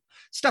kind of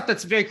stuff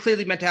that's very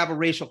clearly meant to have a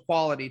racial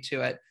quality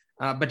to it,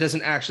 but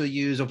doesn't actually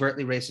use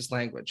overtly racist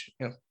language.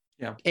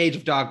 Age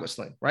of dog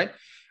whistling, right?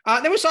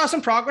 Then we saw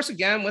some progress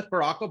again with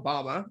Barack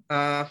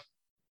Obama.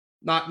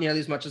 Not nearly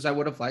as much as I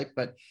would have liked,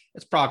 but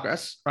it's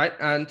progress, right?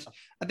 And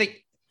I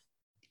think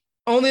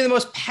only the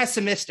most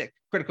pessimistic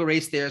critical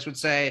race theorists would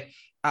say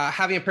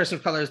having a person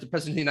of color as the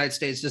president of the United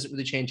States doesn't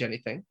really change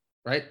anything,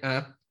 right?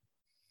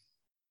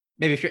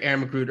 Maybe if you're Aaron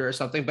Magruder or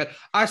something, but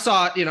I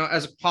saw it,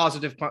 as a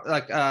positive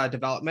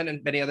development,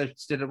 and many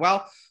others did it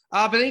well.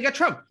 But then you got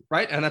Trump,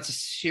 right? And that's a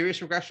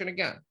serious regression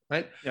again,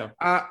 right? Yeah.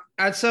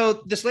 And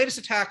so this latest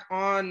attack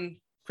on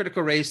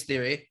critical race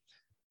theory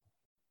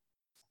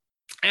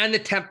and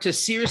attempt to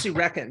seriously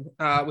reckon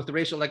with the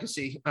racial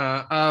legacy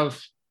of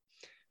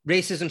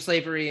racism,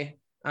 slavery,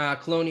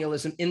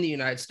 colonialism in the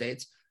United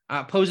States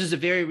poses a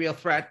very real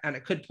threat, and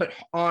it could put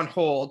on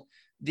hold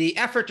the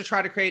effort to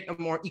try to create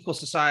a more equal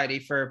society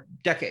for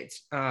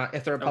decades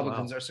if the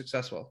Republicans are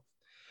successful.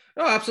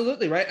 No,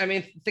 absolutely, right? I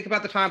mean, think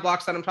about the time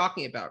blocks that I'm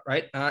talking about,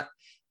 right?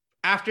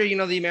 After,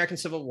 the American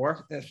Civil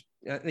War in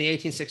the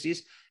 1860s,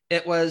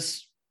 it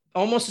was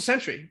almost a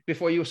century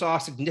before you saw a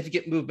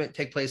significant movement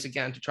take place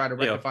again to try to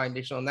rectify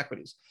national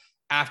inequities.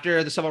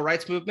 After the Civil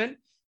Rights Movement,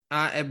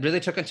 it really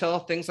took until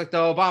things like the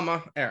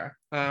Obama era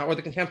or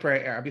the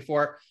contemporary era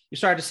before you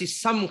started to see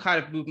some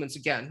kind of movements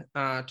again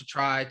to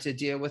try to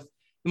deal with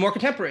the more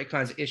contemporary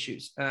kinds of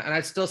issues. And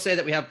I'd still say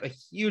that we have a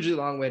hugely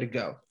long way to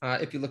go.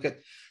 If you look at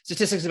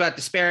statistics about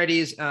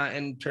disparities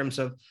in terms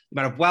of the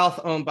amount of wealth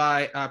owned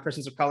by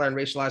persons of color and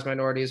racialized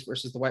minorities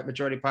versus the white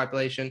majority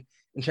population,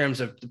 in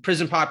terms of the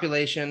prison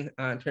population,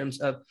 in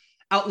terms of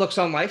outlooks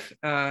on life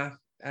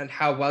and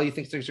how well you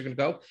think things are going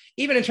to go,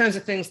 even in terms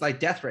of things like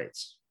death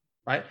rates,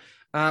 right?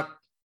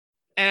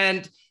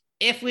 And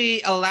if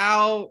we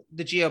allow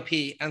the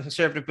GOP and the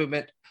conservative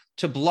movement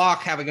to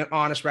block having an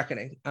honest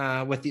reckoning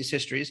with these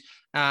histories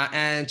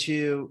and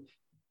to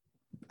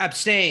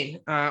abstain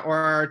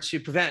or to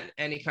prevent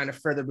any kind of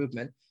further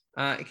movement,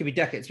 it could be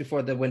decades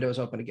before the window is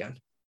open again.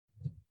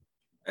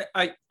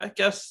 I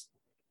guess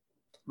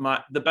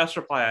the best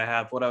reply I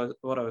have, what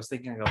I was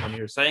thinking of when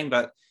you were saying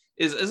that,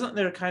 is, isn't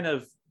there kind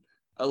of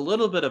a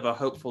little bit of a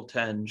hopeful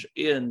tinge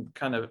in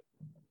kind of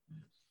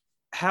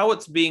how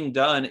it's being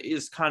done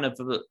is kind of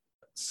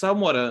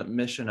somewhat a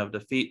mission of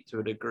defeat to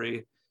a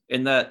degree,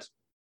 in that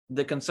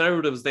the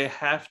conservatives, they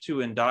have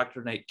to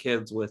indoctrinate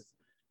kids with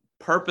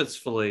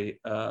purposefully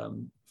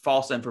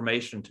false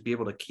information to be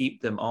able to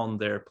keep them on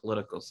their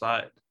political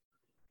side.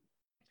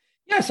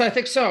 Yes, I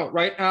think so,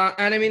 right?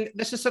 And I mean,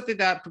 this is something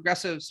that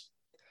progressives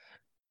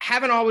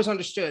haven't always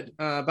understood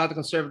about the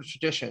conservative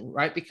tradition,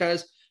 right?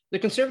 Because the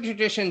conservative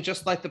tradition,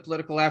 just like the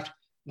political left,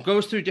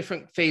 goes through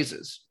different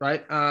phases,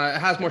 right? It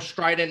has more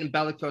strident and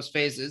bellicose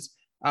phases,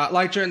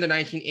 like during the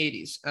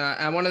 1980s.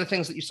 And one of the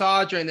things that you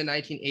saw during the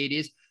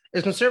 1980s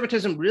is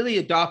conservatism really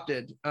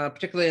adopted,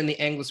 particularly in the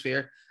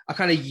Anglosphere, a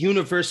kind of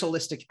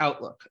universalistic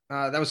outlook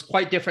that was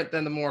quite different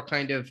than the more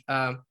kind of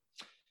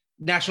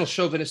national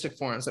chauvinistic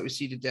forms that we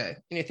see today.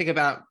 And you think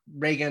about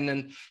Reagan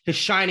and his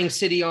shining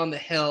city on the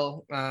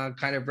hill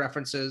kind of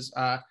references,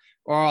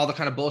 or all the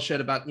kind of bullshit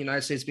about the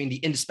United States being the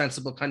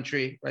indispensable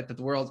country, right, that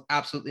the world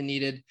absolutely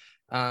needed,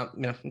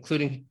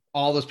 including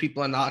all those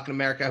people in Latin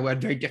America who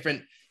had very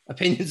different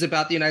opinions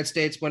about the United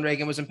States when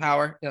Reagan was in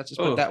power. Let's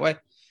just put it that way.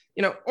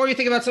 Or you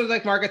think about something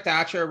like Margaret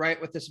Thatcher, right,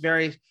 with this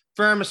very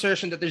firm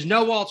assertion that there's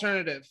no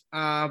alternative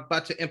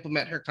but to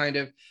implement her kind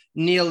of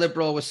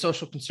neoliberal with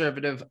social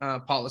conservative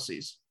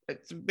policies.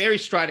 It's a very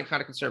strident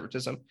kind of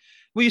conservatism.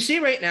 What you see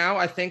right now,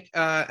 I think,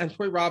 and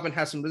Troy Robin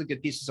has some really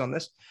good pieces on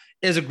this,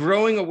 is a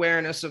growing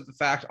awareness of the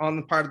fact on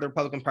the part of the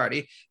Republican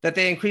Party that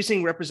they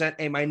increasingly represent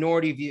a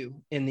minority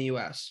view in the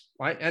US,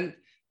 right? And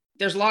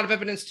there's a lot of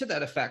evidence to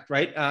that effect,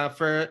 right?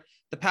 For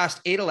the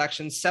past 8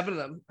 elections, 7 of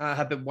them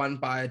have been won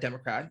by a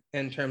Democrat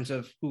in terms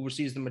of who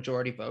receives the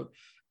majority vote.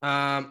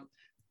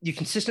 You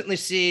consistently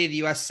see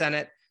the US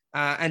Senate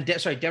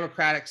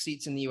Democratic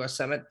seats in the US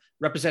Senate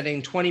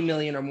representing 20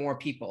 million or more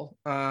people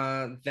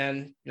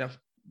than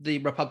the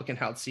Republican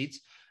held seats.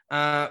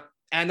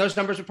 And those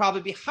numbers would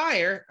probably be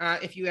higher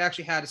if you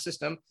actually had a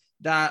system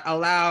that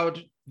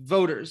allowed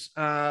voters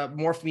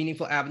more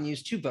meaningful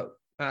avenues to vote.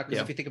 Because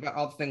if you think about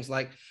all the things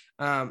like,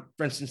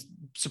 for instance,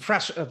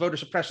 voter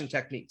suppression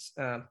techniques,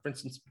 for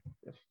instance,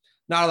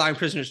 not allowing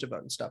prisoners to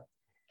vote and stuff.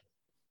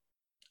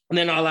 And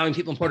then not allowing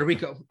people in Puerto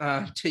Rico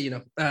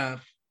to,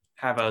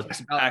 have an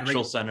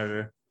actual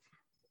senator.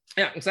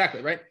 Yeah,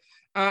 exactly, right?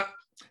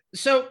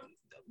 So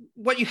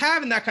what you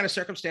have in that kind of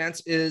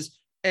circumstance is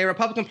a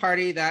Republican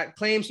Party that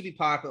claims to be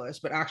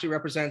populist, but actually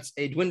represents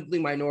a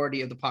dwindling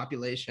minority of the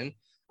population,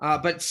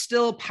 but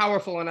still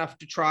powerful enough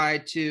to try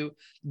to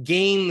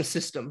game the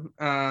system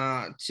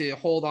to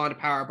hold on to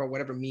power by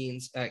whatever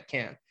means it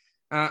can.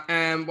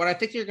 And what I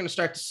think you're going to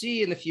start to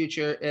see in the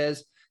future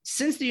is,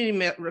 since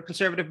the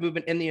conservative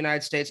movement in the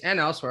United States and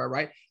elsewhere,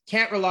 right,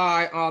 can't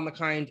rely on the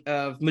kind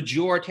of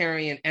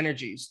majoritarian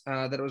energies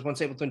that it was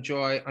once able to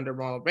enjoy under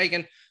Ronald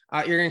Reagan,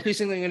 you're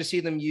increasingly going to see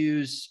them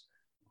use,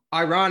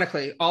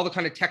 ironically, all the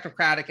kind of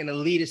technocratic and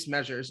elitist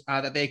measures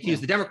that they accuse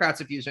the Democrats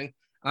of using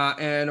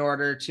in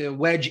order to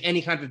wedge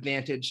any kind of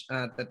advantage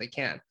that they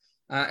can.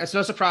 It's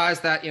no surprise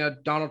that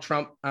Donald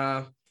Trump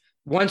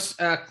once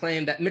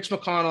claimed that Mitch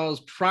McConnell's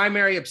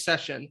primary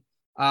obsession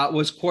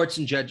was courts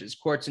and judges.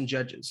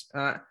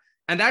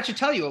 And that should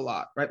tell you a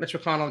lot, right? Mitch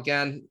McConnell,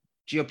 again,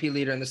 GOP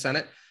leader in the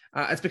Senate.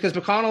 It's because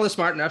McConnell is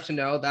smart enough to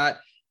know that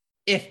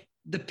if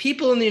the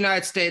people in the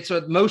United States,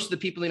 or most of the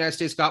people in the United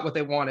States, got what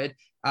they wanted,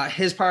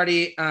 his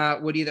party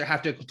would either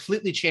have to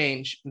completely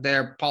change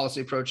their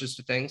policy approaches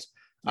to things,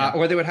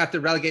 or they would have to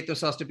relegate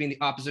themselves to being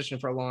the opposition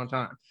for a long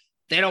time.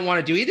 They don't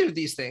want to do either of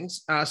these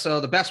things. So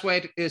the best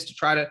way is to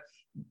try to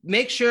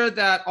make sure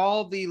that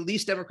all the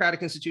least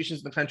democratic institutions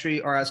in the country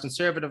are as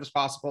conservative as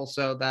possible,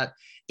 so that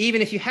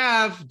even if you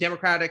have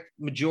Democratic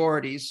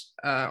majorities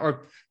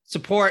or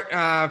support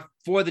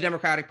for the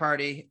Democratic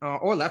Party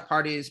or left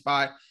parties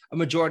by a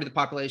majority of the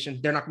population,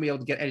 they're not going to be able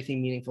to get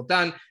anything meaningful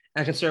done,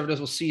 and conservatives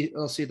will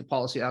see the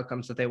policy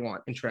outcomes that they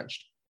want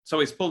entrenched. So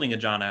he's pulling a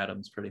John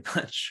Adams pretty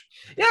much.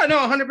 Yeah, no,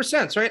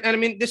 100%, right? And I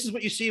mean, this is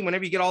what you see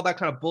whenever you get all that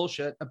kind of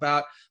bullshit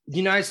about the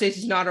United States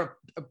is not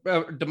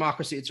a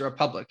democracy, it's a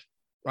republic.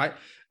 Right.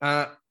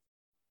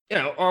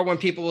 Or when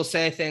people will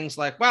say things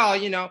like, well,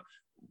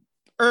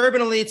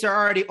 urban elites are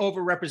already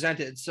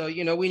overrepresented. So,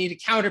 we need to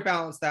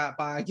counterbalance that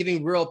by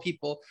giving rural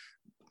people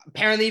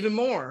apparently even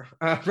more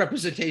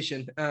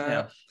representation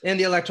in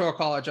the Electoral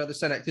College or the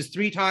Senate, because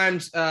 3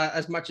 times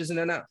as much isn't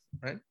enough,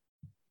 right?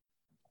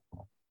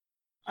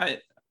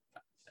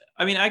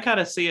 I mean, I kind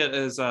of see it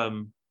as I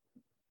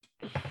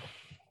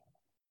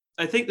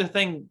think the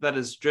thing that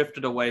has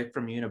drifted away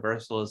from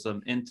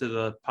universalism into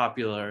the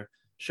popular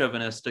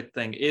chauvinistic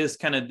thing is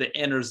kind of the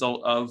end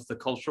result of the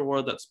culture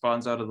war that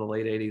spawns out of the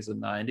late 80s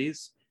and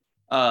 90s.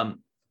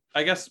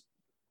 I guess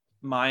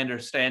my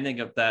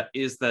understanding of that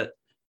is that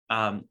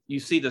you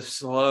see the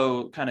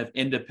slow kind of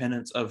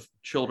independence of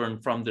children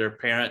from their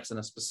parents,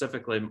 and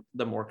specifically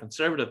the more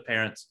conservative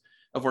parents,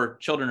 of where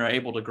children are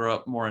able to grow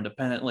up more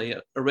independently.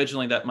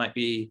 Originally, that might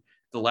be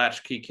the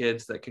latchkey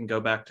kids that can go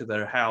back to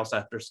their house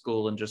after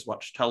school and just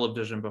watch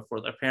television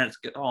before their parents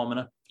get home in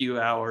a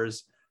few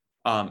hours.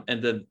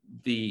 And then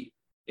the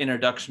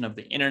introduction of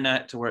the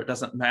internet to where it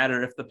doesn't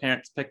matter if the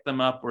parents pick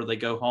them up or they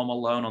go home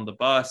alone on the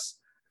bus.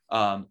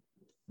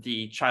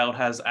 The child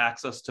has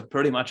access to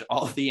pretty much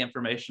all of the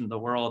information in the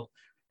world.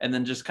 And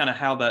then just kind of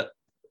how that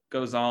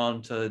goes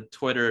on to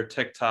Twitter,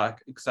 TikTok,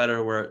 et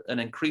cetera, where an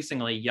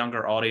increasingly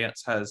younger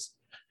audience has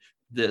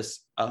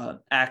this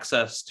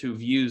access to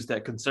views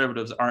that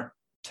conservatives aren't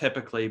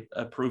typically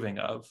approving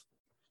of.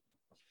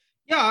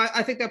 Yeah,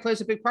 I think that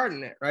plays a big part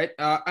in it, right?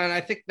 And I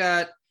think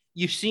that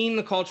you've seen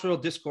the cultural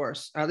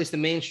discourse, at least the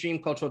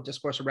mainstream cultural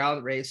discourse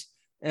around race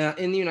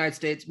in the United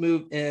States,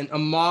 move in a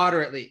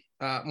moderately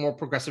more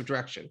progressive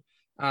direction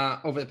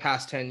over the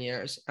past 10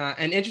 years.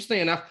 And interestingly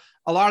enough,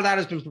 a lot of that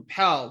has been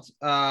propelled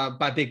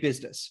by big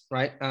business,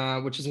 right?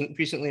 Which has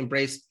increasingly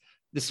embraced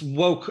this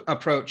woke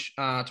approach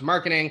to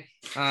marketing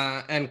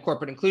and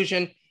corporate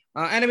inclusion.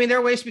 And I mean, there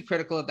are ways to be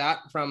critical of that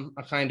from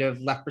a kind of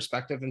left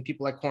perspective, and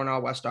people like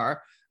Cornel West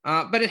are.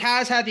 But it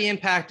has had the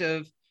impact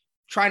of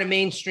trying to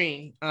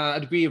mainstream a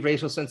degree of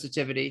racial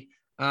sensitivity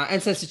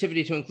and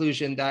sensitivity to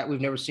inclusion that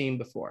we've never seen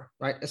before,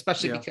 right?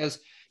 Especially because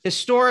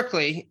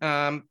historically,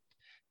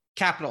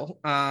 capital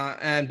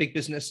and big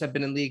business have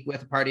been in league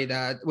with a party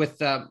that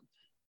with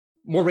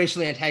more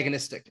racially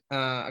antagonistic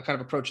kind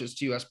of approaches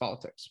to US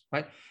politics,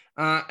 right?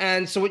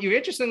 And so what you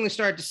interestingly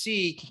started to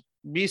see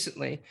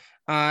recently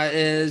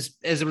is,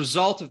 as a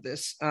result of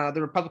this,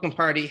 the Republican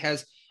Party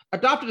has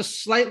adopted a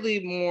slightly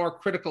more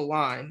critical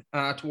line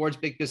towards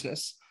big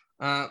business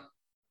that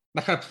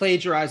kind of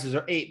plagiarizes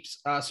or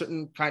apes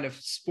certain kind of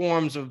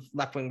forms of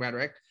left-wing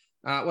rhetoric,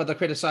 where they'll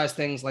criticize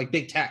things like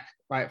big tech,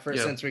 right, for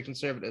censoring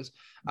conservatives,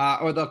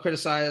 or they'll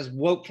criticize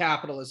woke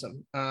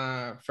capitalism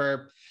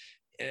for,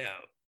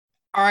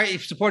 all right,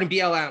 supporting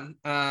BLM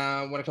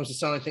when it comes to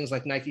selling things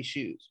like Nike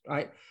shoes,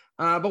 right?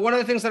 But one of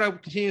the things that I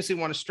continuously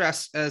want to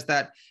stress is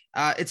that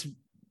it's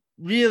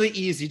really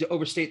easy to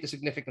overstate the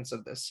significance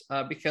of this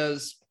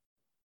because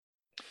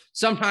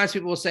sometimes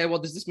people will say, well,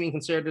 does this mean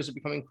conservatives are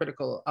becoming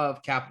critical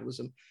of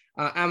capitalism?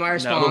 And my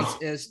response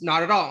is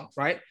not at all,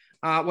 right?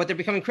 What they're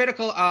becoming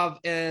critical of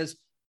is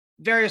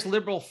various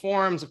liberal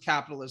forms of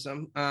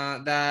capitalism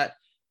that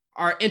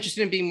are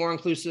interested in being more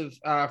inclusive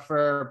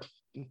for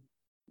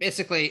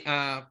basically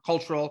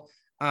cultural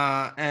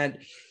and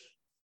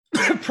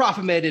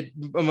profit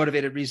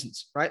motivated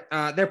reasons, right?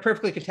 They're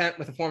perfectly content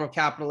with a form of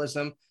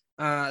capitalism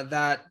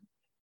that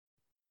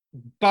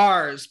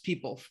bars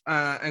people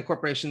and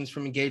corporations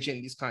from engaging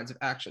in these kinds of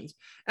actions.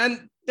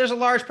 And there's a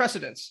large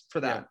precedence for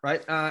that,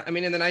 right? I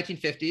mean, in the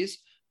 1950s,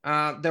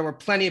 there were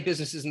plenty of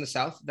businesses in the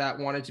South that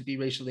wanted to be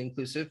racially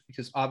inclusive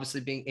because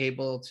obviously being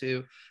able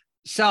to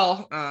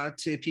sell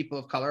to people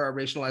of color or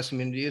racialized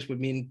communities would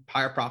mean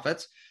higher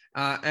profits.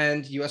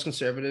 And US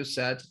conservatives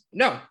said,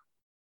 no,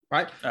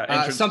 right?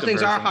 Some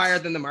things are higher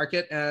than the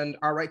market, and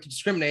our right to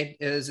discriminate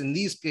is, in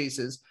these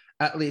cases,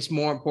 at least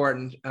more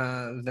important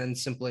than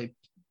simply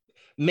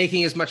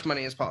making as much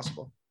money as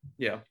possible.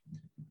 Yeah.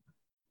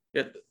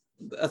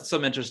 That's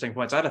some interesting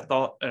points. I had a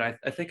thought, and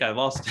I think I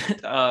lost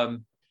it.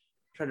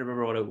 Trying to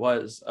remember what it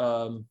was.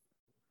 Trying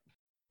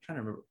to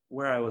remember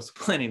where I was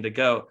planning to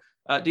go.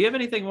 Do you have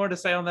anything more to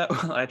say on that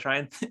while I try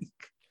and think?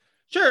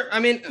 Sure. I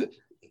mean,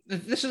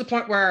 this is the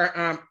point where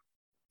I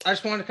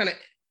just wanted to kind of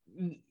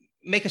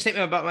make a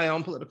statement about my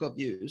own political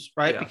views,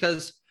 right?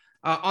 Because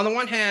on the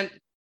one hand,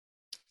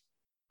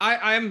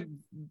 I'm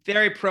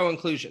very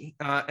pro-inclusion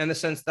in the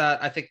sense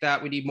that I think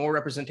that we need more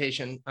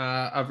representation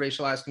of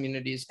racialized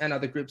communities and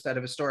other groups that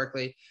have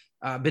historically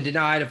been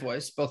denied a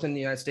voice, both in the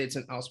United States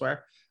and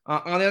elsewhere.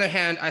 On the other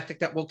hand, I think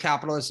that woke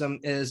capitalism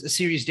is a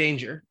serious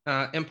danger,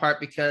 in part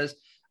because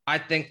I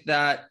think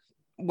that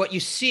what you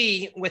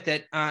see with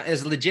it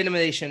is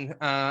legitimation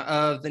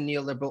of the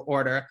neoliberal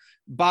order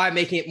by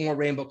making it more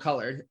rainbow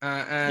colored.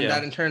 And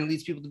that in turn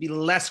leads people to be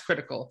less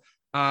critical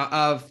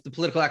of the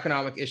political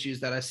economic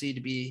issues that I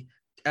see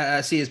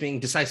as being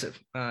decisive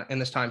in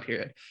this time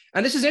period.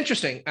 And this is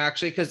interesting,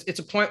 actually, because it's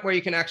a point where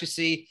you can actually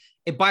see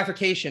a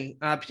bifurcation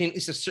between at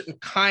least a certain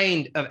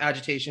kind of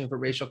agitation for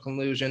racial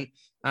collusion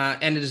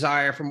and a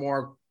desire for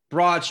more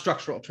broad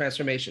structural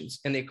transformations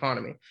in the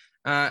economy.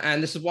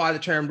 And this is why the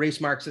term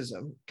race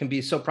Marxism can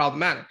be so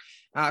problematic,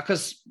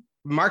 because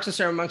Marxists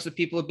are amongst the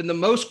people who have been the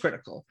most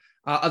critical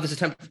of this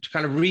attempt to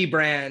kind of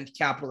rebrand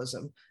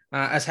capitalism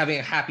as having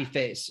a happy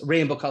face,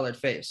 rainbow colored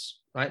face,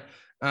 right?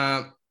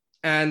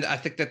 And I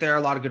think that there are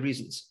a lot of good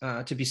reasons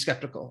to be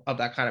skeptical of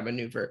that kind of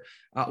maneuver,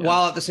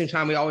 while at the same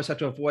time, we always have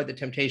to avoid the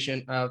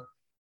temptation of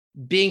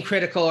being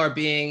critical or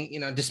being,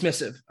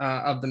 dismissive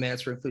of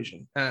demands for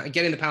inclusion.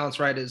 Getting the balance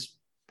right is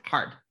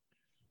hard.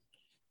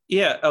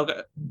 Yeah,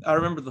 okay. I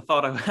remember the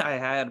thought I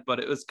had, but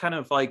it was kind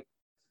of like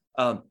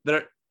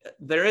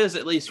there is,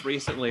 at least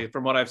recently,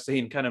 from what I've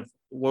seen, kind of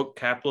woke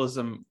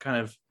capitalism kind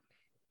of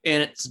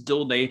in its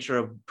dual nature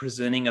of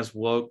presenting as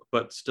woke,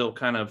 but still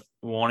kind of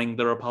wanting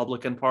the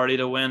Republican Party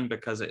to win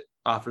because it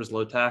offers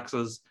low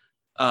taxes,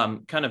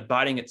 kind of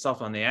biting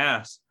itself on the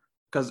ass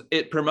because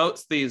it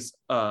promotes these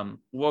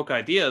woke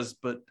ideas.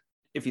 But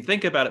if you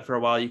think about it for a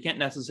while, you can't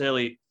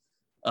necessarily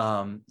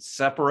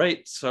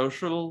separate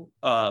social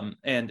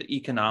and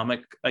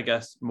economic, I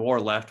guess, more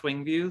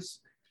left-wing views.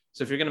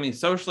 So if you're going to be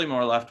socially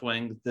more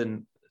left-wing,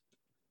 then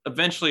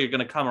eventually you're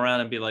going to come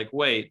around and be like,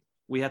 wait,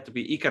 we have to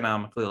be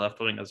economically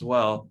left-wing as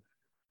well.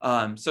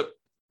 So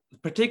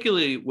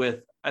particularly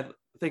with, I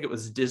think it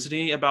was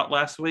Disney about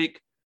last week,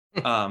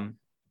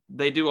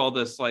 they do all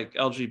this like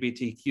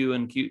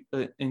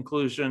LGBTQ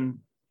inclusion.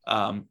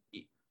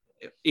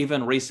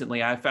 Even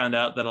recently, I found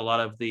out that a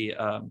lot of the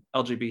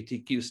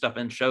LGBTQ stuff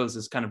in shows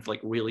is kind of like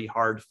really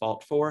hard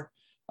fought for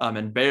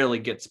and barely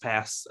gets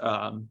past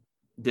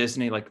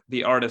Disney. Like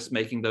the artists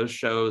making those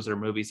shows or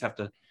movies have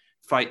to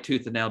fight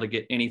tooth and nail to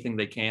get anything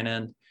they can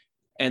in.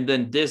 And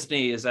then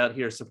Disney is out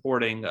here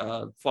supporting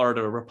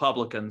Florida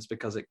Republicans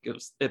because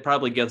it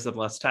probably gives them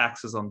less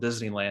taxes on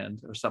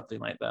Disneyland or something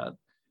like that.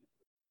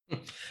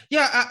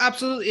 Yeah,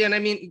 absolutely. And I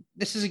mean,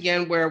 this is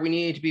again where we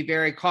need to be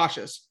very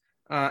cautious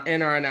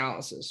in our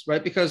analysis,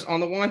 right? Because on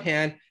the one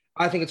hand,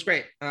 I think it's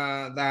great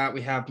that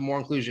we have more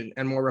inclusion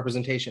and more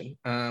representation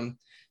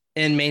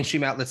in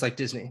mainstream outlets like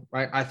Disney,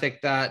 right? I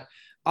think that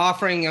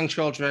offering young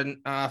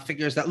children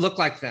figures that look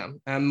like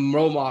them and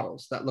role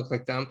models that look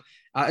like them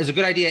is a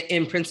good idea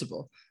in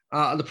principle.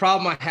 The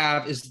problem I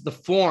have is the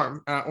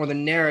form or the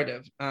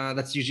narrative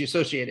that's usually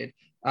associated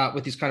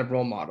with these kind of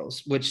role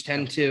models, which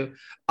tend to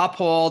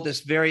uphold this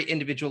very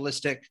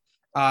individualistic,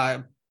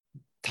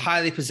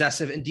 highly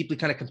possessive and deeply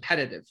kind of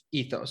competitive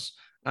ethos,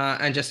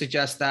 and just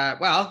suggest that,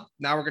 well,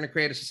 now we're going to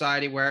create a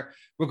society where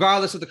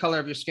regardless of the color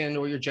of your skin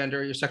or your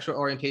gender, or your sexual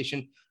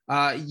orientation,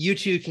 you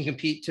too can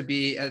compete to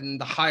be in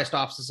the highest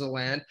offices of the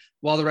land,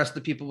 while the rest of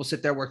the people will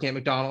sit there working at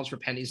McDonald's for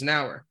pennies an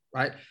hour,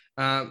 right?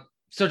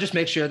 So just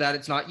make sure that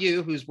it's not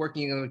you who's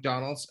working at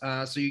McDonald's.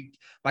 So you,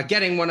 by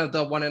getting one of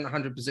the 1 in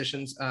 100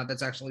 positions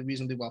that's actually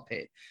reasonably well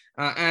paid.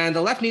 And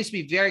the left needs to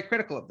be very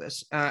critical of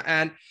this.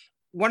 And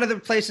one of the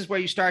places where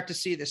you start to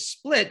see this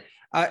split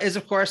is,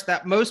 of course,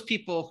 that most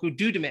people who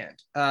do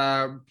demand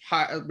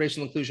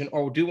racial inclusion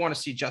or do want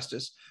to see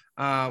justice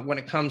when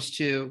it comes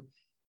to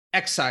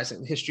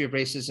excising the history of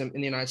racism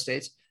in the United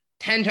States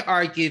tend to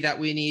argue that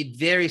we need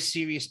very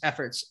serious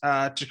efforts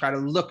to try to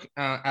look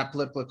at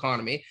political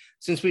economy,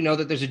 since we know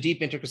that there's a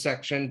deep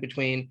intersection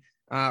between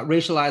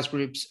racialized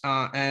groups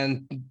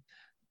and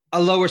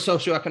a lower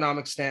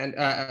socioeconomic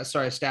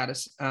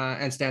status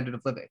and standard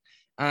of living.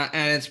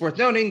 And it's worth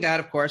noting that,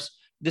 of course,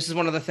 this is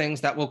one of the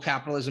things that woke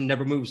capitalism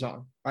never moves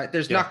on, right?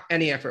 There's not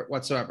any effort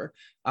whatsoever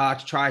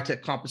to try to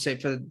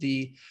compensate for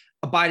the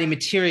abiding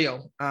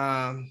material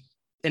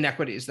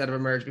inequities that have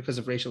emerged because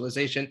of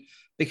racialization.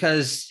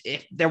 Because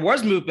if there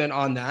was movement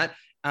on that,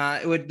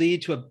 it would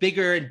lead to a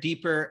bigger,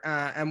 deeper,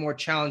 and more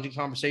challenging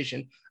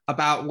conversation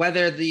about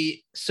whether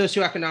the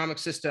socioeconomic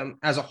system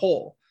as a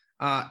whole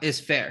is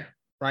fair,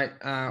 right?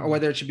 Or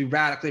whether it should be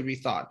radically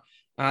rethought.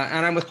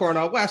 And I'm with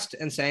Cornel West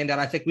in saying that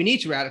I think we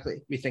need to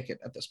radically rethink it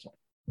at this point,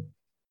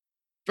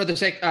 for the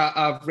sake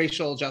of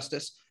racial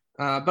justice,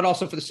 but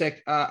also for the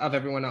sake of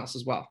everyone else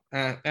as well.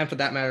 And for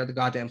that matter, the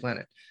goddamn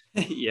planet.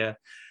 Yeah.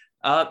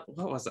 What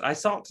was it? I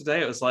saw it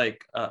today. It was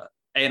like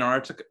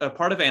Antarctica, a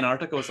part of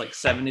Antarctica was like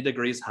 70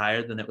 degrees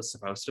higher than it was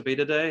supposed to be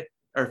today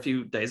or a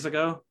few days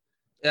ago.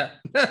 Yeah.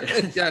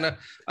 Yeah, no,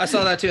 I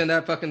saw that too. And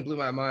that fucking blew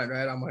my mind,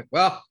 right? I'm like,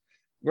 well,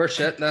 we're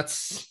shit.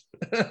 That's,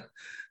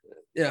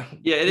 yeah.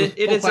 Yeah, it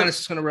is. Planet's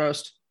just going to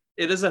roast.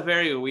 It is a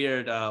very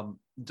weird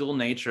dual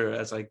nature,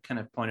 as I kind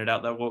of pointed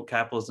out, that woke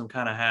capitalism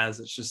kind of has.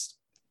 It's just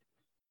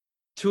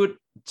to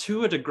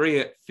a degree,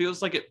 it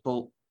feels like it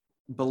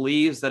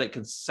believes that it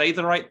can say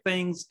the right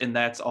things and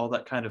that's all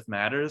that kind of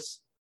matters.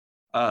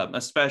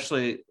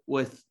 Especially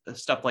with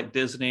stuff like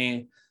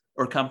Disney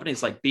or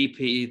companies like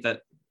BP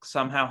that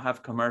somehow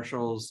have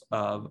commercials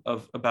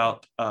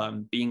about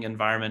being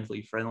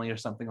environmentally friendly or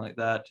something like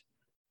that.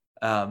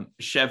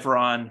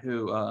 Chevron,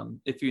 who,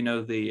 if you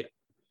know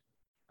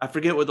I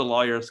forget what the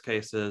lawyer's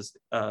case is,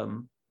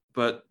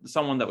 but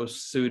someone that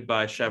was sued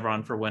by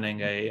Chevron for winning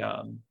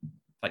a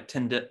like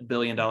 $10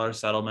 billion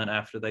settlement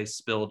after they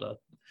spilled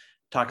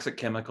toxic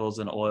chemicals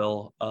in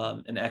oil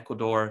in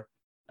Ecuador.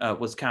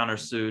 Was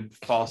countersued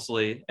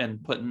falsely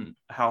and put in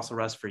house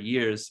arrest for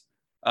years.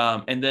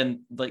 And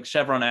then like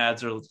Chevron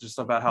ads are just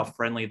about how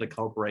friendly the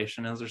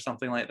corporation is or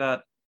something like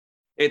that.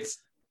 It's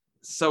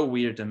so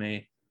weird to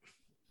me.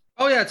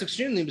 Oh yeah, it's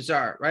extremely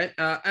bizarre, right?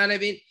 And I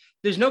mean,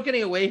 there's no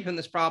getting away from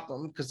this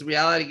problem, because the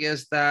reality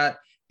is that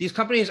these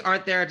companies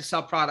aren't there to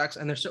sell products,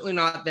 and they're certainly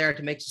not there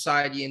to make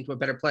society into a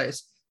better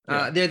place.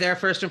 They're there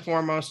first and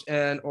foremost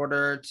in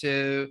order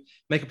to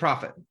make a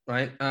profit,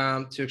 right?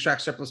 To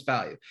extract surplus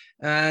value.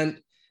 And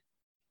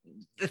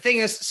the thing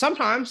is,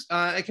 sometimes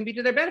it can be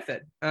to their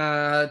benefit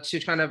to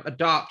kind of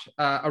adopt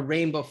a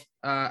rainbow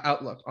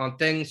outlook on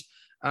things,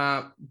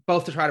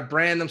 both to try to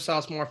brand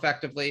themselves more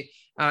effectively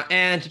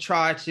and to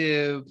try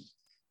to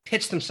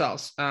pitch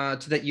themselves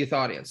to that youth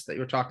audience that you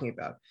were talking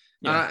about.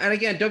 And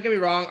again, don't get me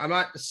wrong, I'm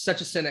not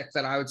such a cynic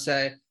that I would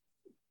say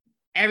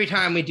every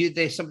time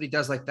somebody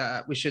does like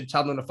that, we should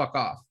tell them to fuck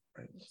off.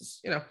 Right?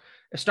 You know,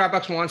 if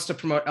Starbucks wants to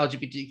promote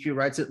LGBTQ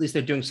rights, at least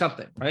they're doing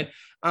something, right?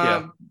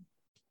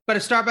 But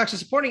if Starbucks is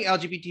supporting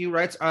LGBTQ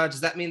rights,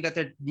 does that mean that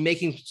they're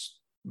making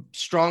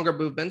stronger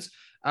movements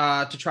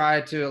to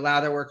try to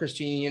allow their workers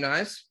to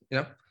unionize? You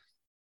know,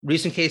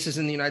 recent cases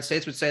in the United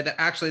States would say that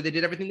actually they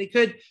did everything they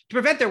could to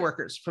prevent their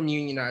workers from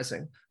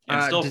unionizing.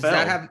 And still does failed.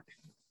 that have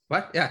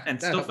what? Yeah, and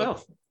still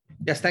failed.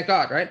 Yes, thank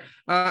God, right?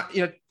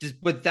 You know,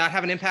 would that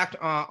have an impact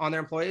on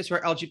their employees who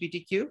are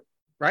LGBTQ?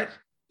 Right?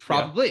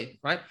 Probably,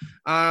 right?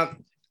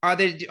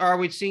 Are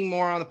we seeing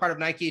more on the part of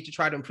Nike to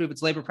try to improve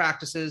its labor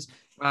practices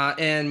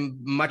in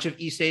much of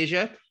East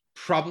Asia?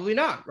 Probably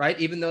not, right?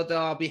 Even though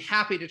they'll be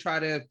happy to try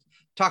to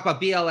talk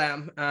about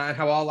BLM and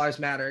how all lives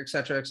matter, et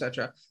cetera,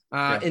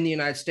 in the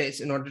United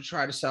States in order to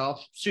try to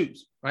sell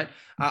shoes, right?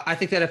 I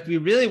think that if we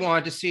really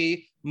wanted to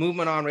see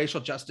movement on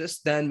racial justice,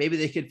 then maybe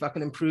they could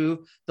fucking improve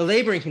the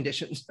laboring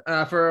conditions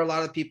for a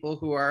lot of people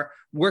who are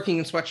working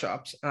in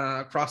sweatshops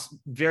across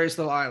various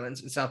little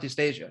islands in Southeast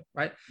Asia,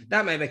 right?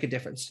 That might make a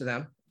difference to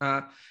them.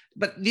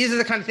 But these are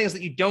the kind of things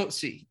that you don't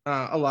see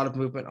a lot of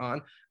movement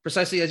on,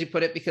 precisely as you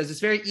put it, because it's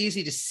very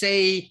easy to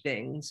say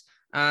things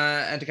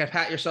and to kind of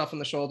pat yourself on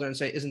the shoulder and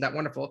say, isn't that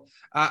wonderful?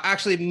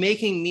 Actually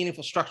making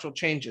meaningful structural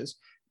changes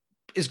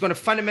is going to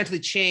fundamentally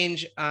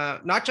change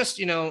not just,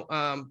 you know,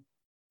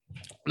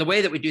 the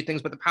way that we do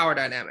things, but the power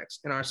dynamics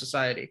in our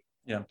society.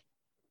 Yeah.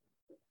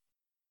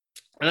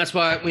 And that's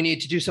why we need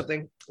to do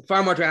something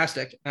far more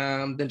drastic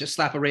than just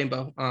slap a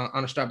rainbow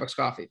on a Starbucks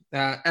coffee,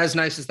 as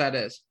nice as that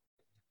is.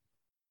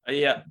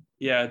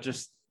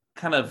 Just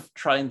kind of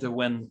trying to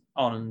win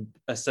on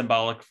a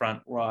symbolic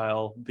front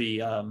while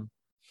the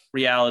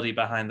reality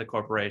behind the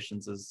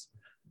corporations is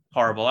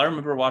horrible. I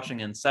remember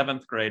watching in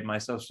 7th grade, my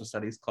social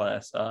studies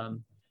class,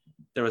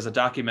 there was a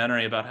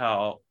documentary about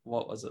how,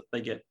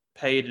 they get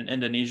paid in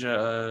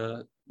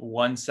Indonesia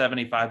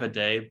 $175 a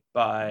day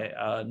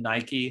by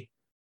Nike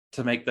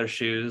to make their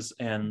shoes,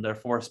 and they're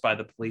forced by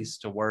the police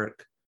to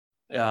work.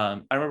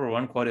 I remember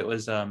one quote. It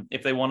was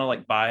if they want to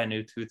like buy a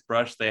new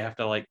toothbrush, they have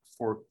to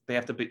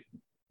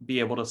be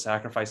able to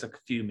sacrifice a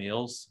few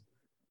meals.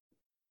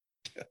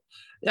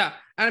 Yeah,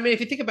 and I mean, if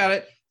you think about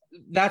it,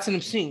 that's an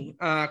obscene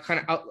kind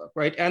of outlook,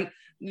 right? And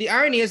the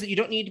irony is that you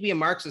don't need to be a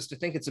Marxist to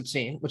think it's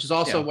obscene, which is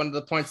also one of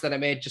the points that I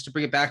made, just to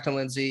bring it back to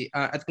Lindsay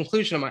at the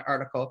conclusion of my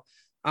article.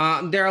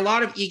 There are a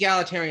lot of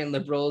egalitarian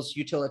liberals,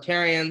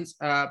 utilitarians,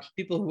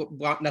 people who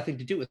want nothing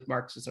to do with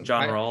Marxism.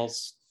 John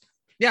Rawls.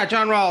 Yeah,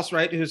 John Rawls,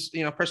 right, who's,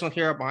 you know, a personal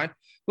hero of mine,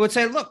 who would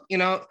say, look, you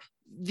know,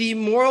 the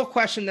moral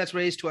question that's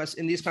raised to us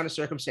in these kind of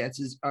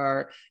circumstances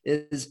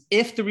is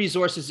if the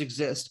resources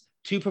exist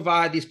to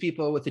provide these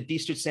people with a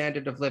decent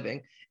standard of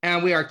living,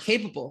 and we are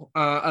capable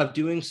of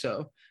doing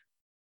so,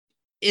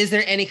 is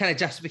there any kind of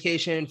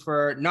justification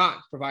for not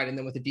providing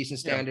them with a decent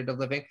standard of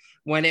living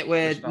when it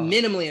would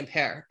minimally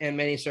impair, in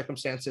many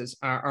circumstances,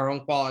 our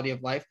own quality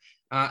of life,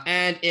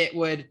 and it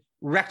would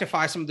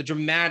rectify some of the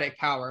dramatic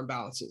power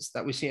imbalances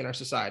that we see in our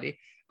society?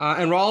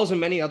 And Rawls and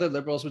many other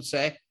liberals would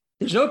say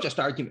there's no just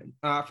argument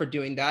for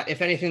doing that.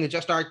 If anything, the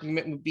just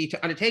argument would be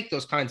to undertake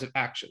those kinds of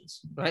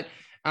actions, right?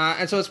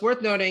 And so it's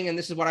worth noting, and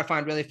this is what I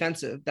find really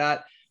offensive,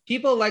 that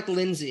people like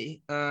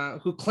Lindsay,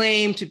 who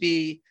claim to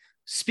be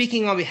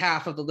speaking on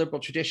behalf of the liberal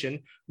tradition,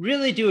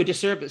 really do a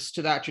disservice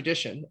to that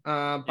tradition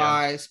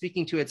by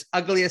speaking to its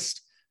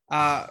ugliest,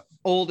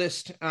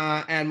 oldest,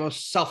 and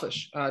most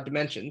selfish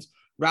dimensions,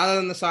 rather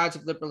than the sides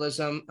of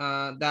liberalism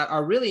that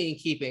are really in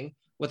keeping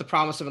with the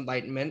promise of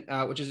enlightenment,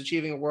 which is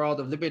achieving a world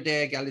of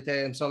liberté,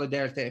 égalité, and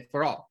solidarité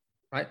for all,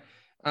 right?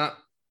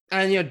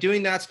 And, you know,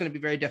 doing that's going to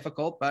be very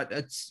difficult, but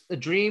it's a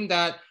dream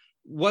that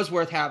was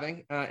worth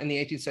having in the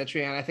 18th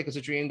century, and I think it's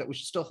a dream that we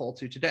should still hold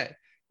to today.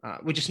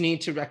 We just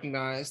need to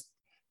recognize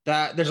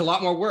that there's a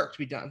lot more work to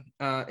be done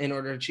in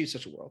order to achieve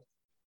such a world.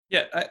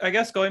 Yeah, I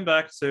guess going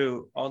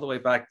all the way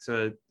back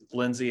to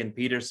Lindsay and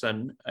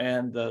Peterson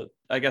and the,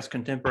 I guess,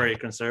 contemporary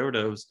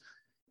conservatives,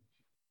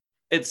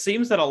 it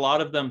seems that a lot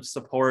of them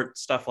support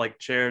stuff like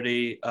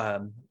charity,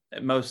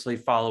 mostly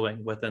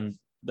following within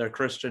their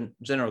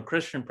general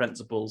Christian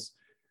principles.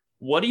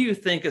 What do you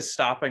think is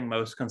stopping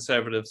most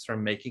conservatives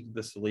from making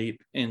this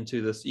leap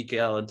into this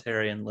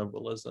egalitarian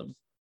liberalism?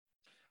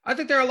 I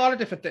think there are a lot of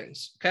different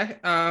things, okay?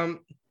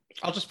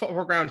 I'll just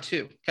foreground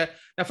two, okay?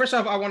 Now, first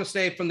off, I want to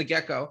say from the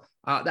get-go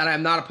that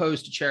I'm not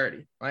opposed to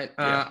charity, right?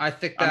 I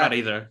think that— I'm not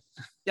either.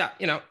 Yeah,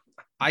 you know,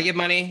 I give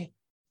money,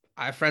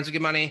 I have friends who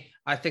give money.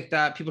 I think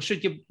that people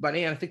should give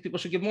money, and I think people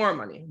should give more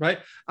money, right?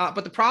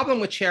 But the problem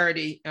with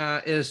charity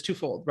is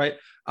twofold, right?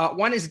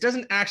 One is it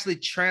doesn't actually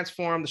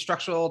transform the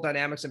structural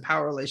dynamics and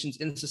power relations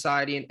in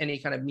society in any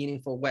kind of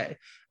meaningful way,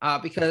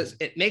 because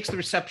it makes the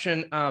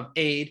reception of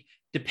aid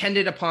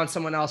dependent upon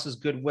someone else's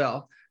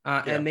goodwill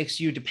and makes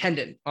you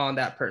dependent on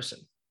that person,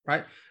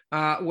 right?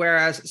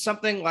 Whereas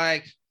something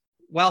like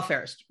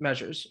welfare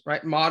measures,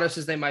 right, modest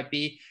as they might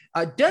be,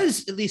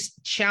 does at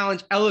least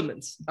challenge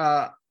elements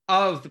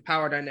of the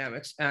power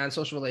dynamics and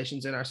social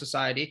relations in our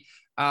society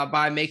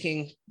by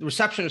making the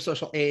reception of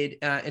social aid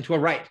into a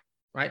right,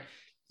 right?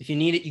 If you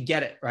need it, you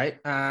get it, right?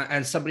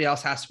 And somebody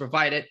else has to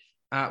provide it,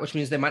 which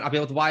means they might not be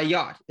able to buy a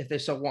yacht if they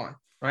so want,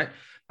 right?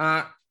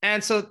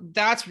 And so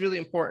that's really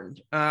important.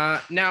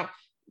 Now,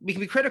 we can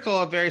be critical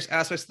of various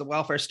aspects of the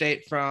welfare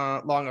state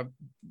from along a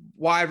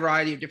wide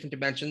variety of different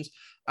dimensions,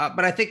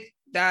 but I think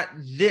that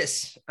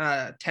this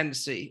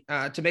tendency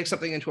to make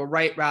something into a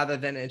right rather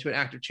than into an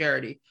act of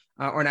charity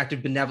or an act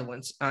of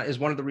benevolence is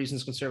one of the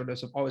reasons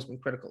conservatives have always been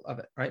critical of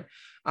it, right?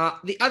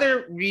 The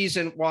other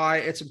reason why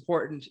it's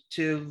important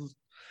to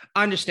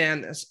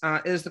understand this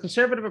is the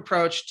conservative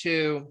approach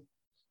to,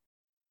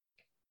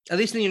 at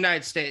least in the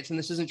United States, and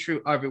this isn't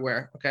true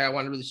everywhere, okay, I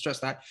want to really stress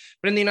that,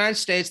 but in the United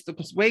States, the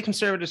way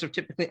conservatives have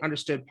typically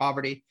understood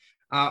poverty,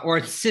 or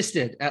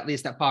insisted at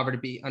least that poverty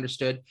be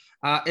understood,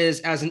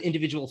 is as an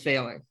individual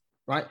failing,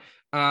 right?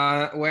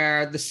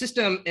 Where the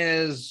system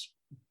is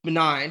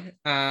benign,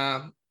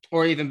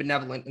 or even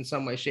benevolent in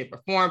some way, shape,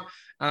 or form.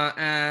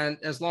 And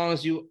as long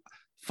as you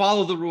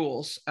follow the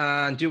rules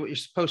and do what you're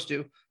supposed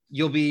to,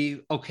 you'll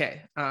be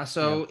okay.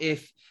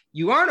 If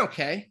you aren't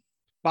okay,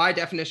 by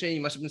definition,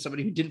 you must have been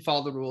somebody who didn't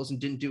follow the rules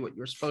and didn't do what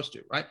you're supposed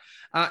to, right?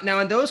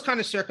 Now, in those kind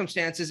of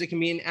circumstances, it can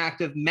be an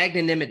act of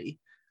magnanimity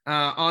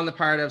on the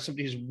part of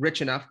somebody who's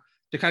rich enough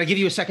to kind of give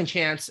you a second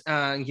chance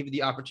and give you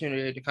the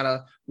opportunity to kind of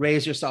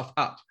raise yourself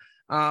up.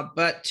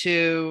 But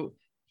to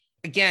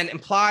again,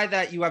 imply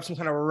that you have some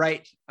kind of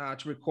right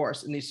to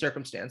recourse in these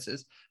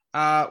circumstances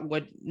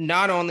would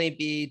not only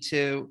be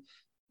to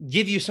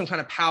give you some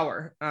kind of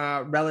power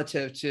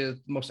relative to the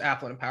most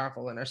affluent and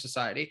powerful in our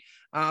society,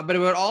 but it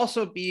would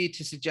also be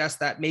to suggest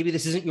that maybe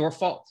this isn't your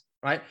fault,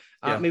 right?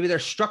 Maybe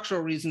there's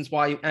structural reasons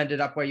why you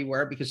ended up where you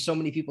were because so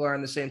many people are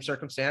in the same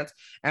circumstance,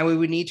 and we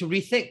would need to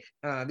rethink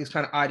these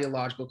kind of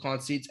ideological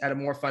conceits at a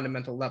more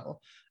fundamental level.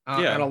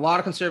 And a lot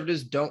of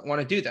conservatives don't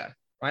want to do that,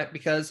 right?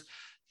 Because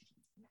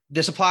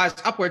this applies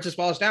upwards as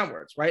well as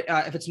downwards, right?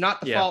 If it's not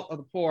the fault of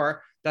the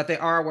poor that they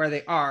are where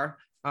they are,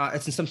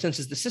 it's in some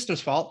senses the system's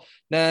fault,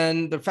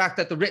 then the fact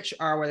that the rich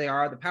are where they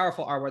are, the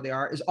powerful are where they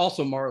are, is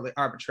also morally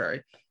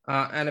arbitrary.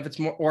 And if it's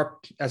more, or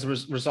as a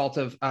result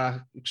of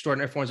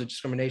extraordinary forms of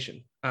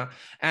discrimination.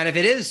 And if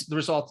it is the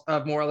result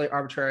of morally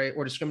arbitrary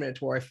or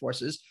discriminatory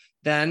forces,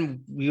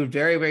 then we would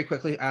very, very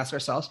quickly ask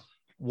ourselves,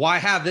 why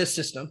have this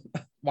system?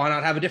 Why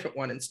not have a different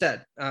one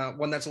instead?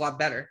 One that's a lot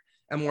better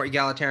and more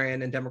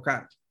egalitarian and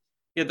democratic.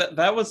 Yeah,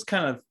 that was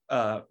kind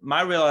of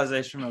my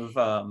realization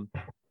of,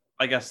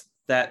 I guess,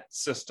 that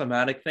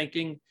systematic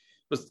thinking.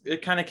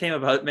 It kind of came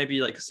about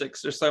maybe like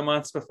 6 or so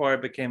months before I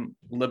became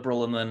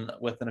liberal, and then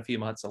within a few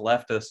months a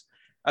leftist.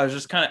 I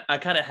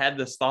kind of had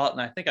this thought,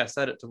 and I think I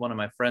said it to one of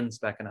my friends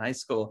back in high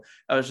school.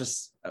 I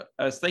was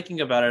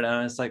thinking about it, and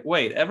I was like,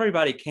 wait,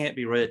 everybody can't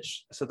be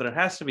rich, so there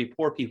has to be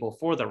poor people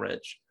for the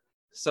rich.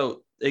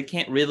 So it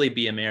can't really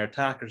be a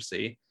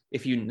meritocracy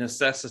if you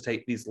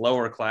necessitate these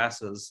lower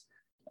classes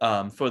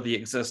for the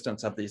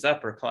existence of these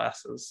upper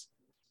classes.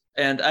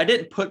 And I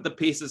didn't put the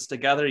pieces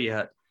together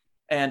yet.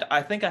 And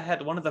I think I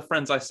had one of the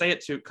friends I say it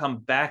to come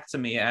back to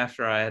me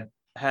after I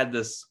had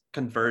this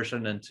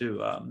conversion into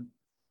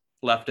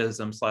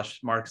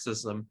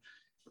leftism/Marxism.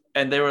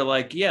 And they were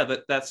like, yeah,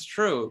 that's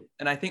true.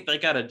 And I think they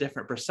got a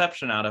different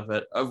perception out of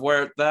it, of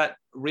where that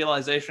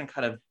realization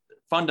kind of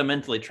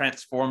fundamentally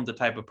transformed the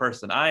type of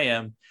person I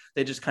am.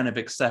 They just kind of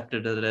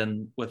accepted it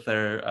in with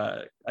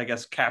their, I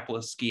guess,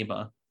 capitalist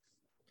schema.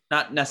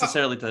 Not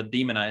necessarily to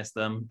demonize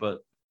them, but.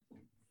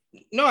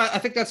 No, I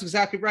think that's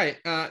exactly right.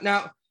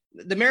 Now,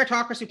 the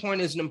meritocracy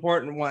point is an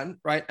important one,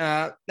 right?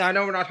 Now, I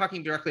know we're not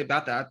talking directly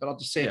about that, but I'll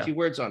just say a few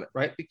words on it,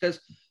 right? Because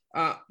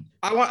I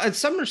want, in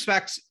some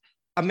respects,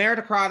 a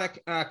meritocratic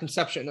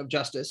conception of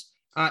justice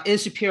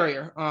is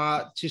superior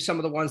to some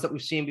of the ones that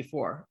we've seen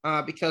before.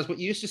 Because what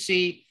you used to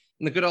see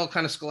in the good old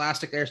kind of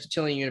scholastic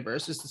Aristotelian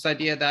universe is this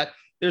idea that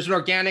there's an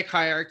organic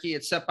hierarchy,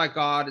 it's set by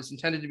God, it's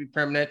intended to be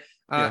permanent,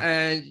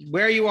 and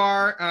where you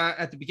are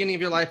at the beginning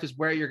of your life is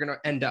where you're going to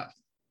end up,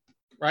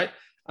 right?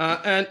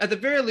 And at the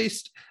very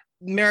least,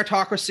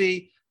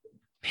 meritocracy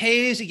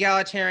pays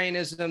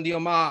egalitarianism the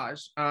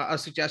homage of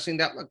suggesting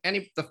that, look,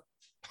 the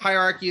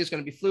hierarchy is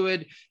going to be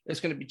fluid, it's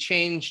going to be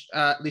changed,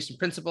 at least in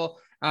principle,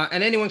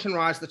 and anyone can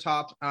rise to the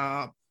top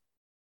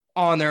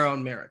on their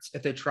own merits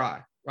if they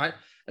try, right?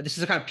 This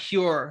is a kind of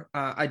pure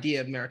idea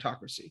of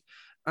meritocracy.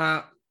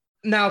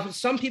 Now,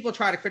 some people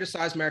try to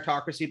criticize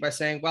meritocracy by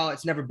saying, well,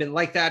 it's never been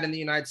like that in the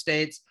United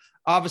States.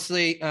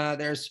 Obviously,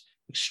 there's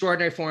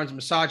extraordinary forms of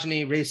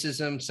misogyny,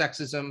 racism,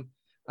 sexism,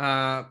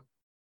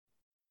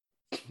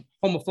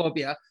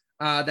 homophobia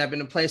that have been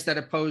in place that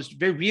have posed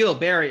very real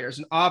barriers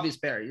and obvious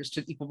barriers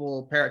to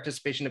equal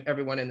participation of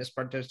everyone in this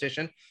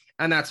participation.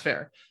 And that's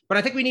fair. But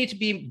I think we need to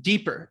be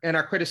deeper in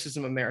our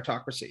criticism of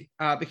meritocracy,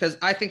 because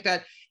I think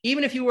that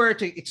even if you were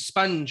to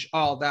expunge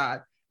all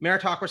that,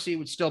 meritocracy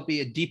would still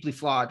be a deeply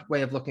flawed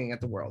way of looking at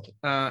the world.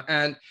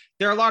 And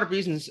there are a lot of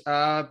reasons,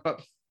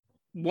 but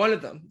one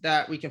of them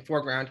that we can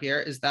foreground here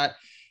is that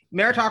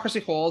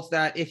meritocracy holds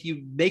that if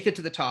you make it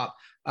to the top,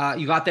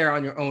 you got there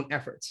on your own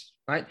efforts,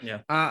 right?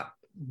 Yeah.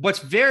 What's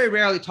very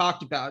rarely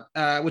talked about,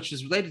 which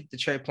is related to the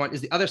cherry point,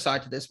 is the other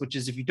side to this, which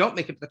is if you don't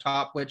make it to the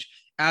top, which,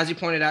 as you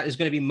pointed out, is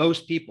going to be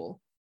most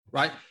people,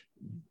 right?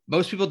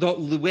 Most people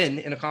don't win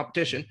in a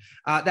competition.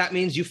 That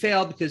means you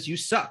failed because you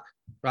suck,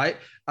 right?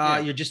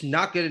 You're just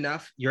not good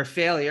enough. You're a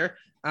failure.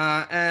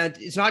 And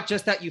it's not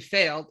just that you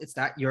failed, it's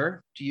that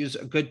you're, to use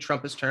a good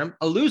Trumpist term,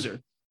 a loser,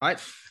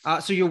 right?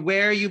 So you're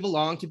where you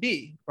belong to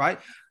be, right?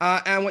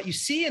 And what you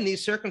see in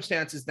these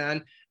circumstances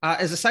then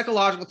is a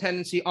psychological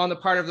tendency on the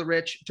part of the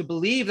rich to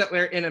believe that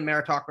we're in a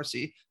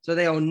meritocracy. So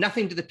they owe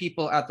nothing to the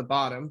people at the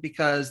bottom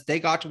because they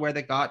got to where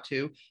they got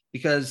to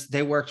because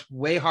they worked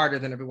way harder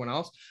than everyone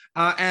else.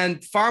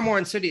 And far more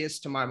insidious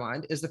to my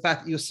mind is the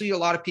fact that you'll see a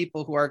lot of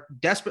people who are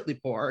desperately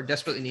poor or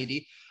desperately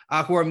needy,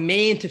 who are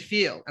made to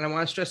feel, and I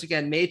want to stress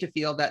again, made to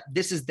feel that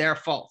this is their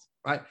fault,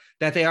 right?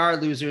 That they are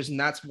losers and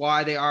that's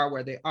why they are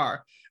where they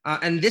are.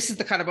 And this is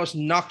the kind of most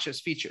noxious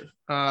feature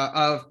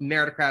of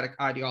meritocratic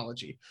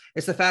ideology.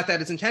 It's the fact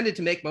that it's intended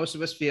to make most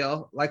of us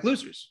feel like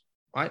losers,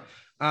 right?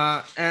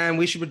 And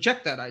we should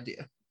reject that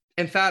idea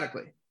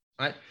emphatically,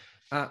 right?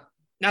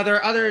 Now, there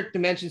are other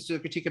dimensions to the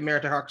critique of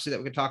meritocracy that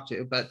we could talk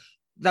to, but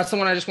that's the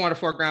one I just want to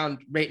foreground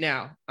right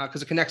now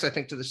because it connects, I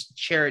think, to this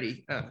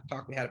charity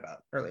talk we had about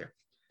earlier.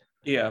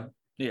 Yeah.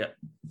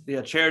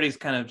 Charity's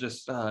kind of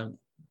just,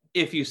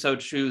 if you so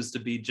choose to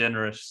be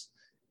generous,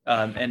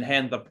 and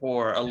hand the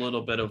poor a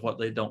little bit of what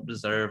they don't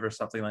deserve or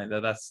something like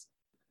that. That's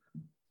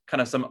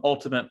kind of some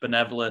ultimate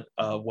benevolent,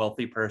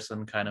 wealthy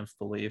person kind of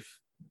belief.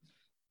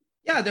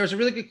 Yeah, there's a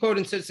really good quote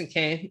in Citizen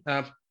Kane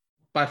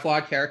by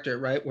Flawed Character,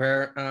 right?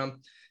 Where,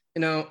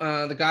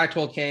 the guy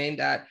told Kane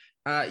that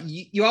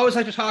you always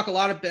like to talk a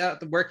lot about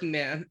the working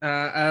man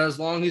as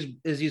long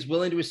as he's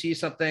willing to receive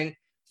something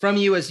from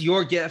you as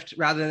your gift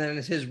rather than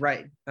as his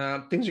right.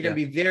 Things are going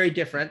to be very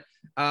different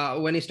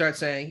when he starts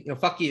saying,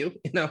 fuck you,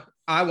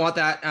 I want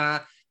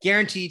that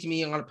guaranteed to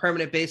me on a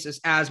permanent basis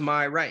as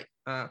my right.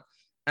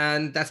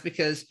 And that's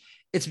because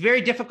it's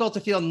very difficult to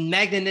feel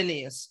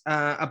magnanimous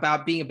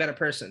about being a better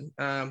person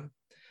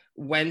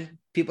when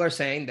people are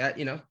saying that,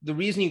 the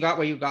reason you got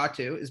where you got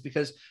to is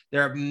because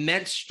there are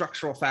immense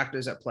structural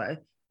factors at play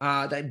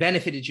that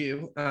benefited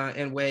you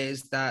in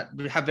ways that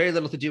have very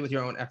little to do with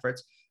your own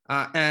efforts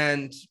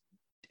and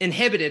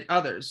inhibited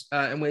others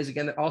in ways,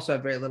 again, that also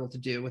have very little to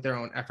do with their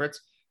own efforts.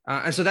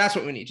 And so that's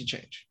what we need to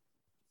change.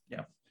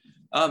 Yeah.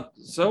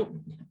 So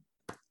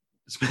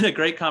it's been a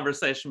great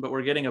conversation, but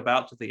we're getting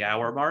about to the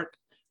hour mark.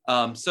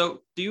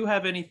 So do you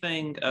have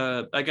anything,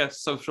 I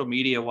guess, social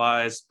media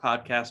wise,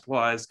 podcast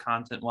wise,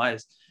 content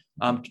wise,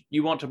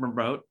 you want to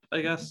promote, I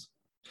guess?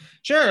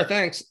 Sure.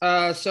 Thanks.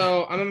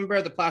 So I'm a member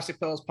of the Plastic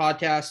Pills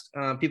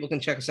podcast. People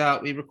can check us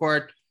out. We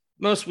record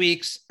most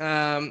weeks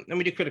and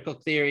we do critical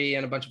theory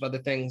and a bunch of other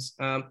things.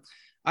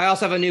 I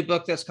also have a new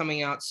book that's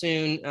coming out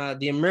soon,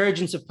 The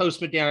Emergence of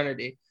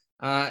Postmodernity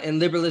in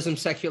Liberalism,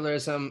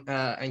 Secularism,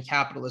 and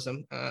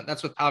Capitalism.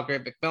 That's with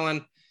Palgrave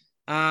Macmillan.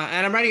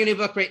 And I'm writing a new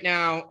book right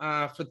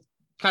now for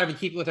kind of in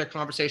keeping with our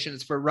conversation.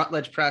 It's for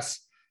Routledge Press.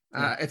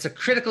 It's a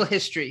critical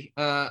history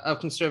of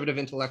conservative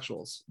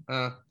intellectuals,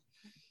 kind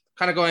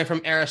of going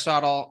from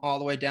Aristotle all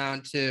the way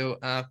down to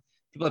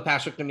people like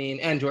Patrick Lemmine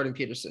and Jordan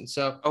Peterson.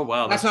 So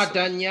that's not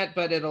done yet,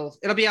 but it'll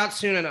be out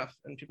soon enough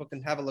and people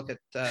can have a look at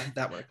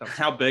that when it comes.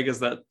 How big is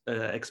that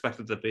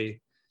expected to be?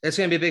 It's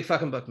going to be a big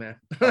fucking book, man.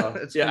 I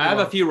have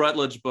a few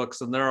Routledge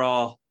books and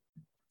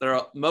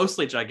they're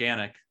mostly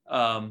gigantic.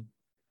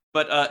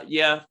 But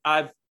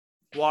I've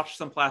watched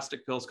some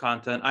Plastic Pills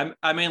content.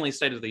 I mainly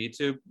stay to the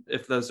YouTube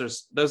if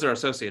those are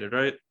associated,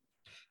 right?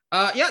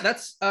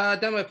 That's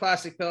done with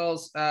Plastic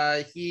Pills.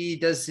 He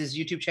does his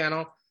YouTube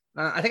channel.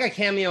 I think I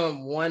cameo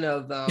in one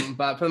of them,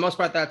 but for the most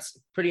part, that's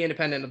pretty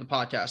independent of the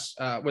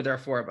podcast where there are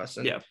four of us.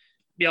 And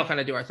we all kind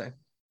of do our thing.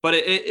 But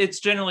it's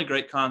generally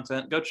great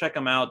content. Go check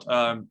them out.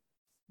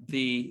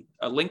 The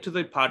link to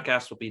the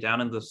podcast will be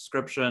down in the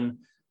description.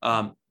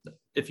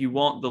 If you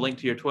want, the link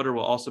to your Twitter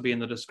will also be in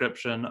the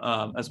description,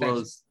 as well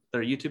as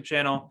their YouTube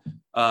channel.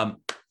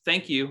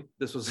 Thank you.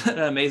 This was an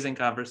amazing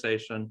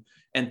conversation.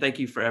 And thank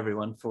you for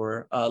everyone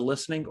for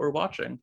listening or watching.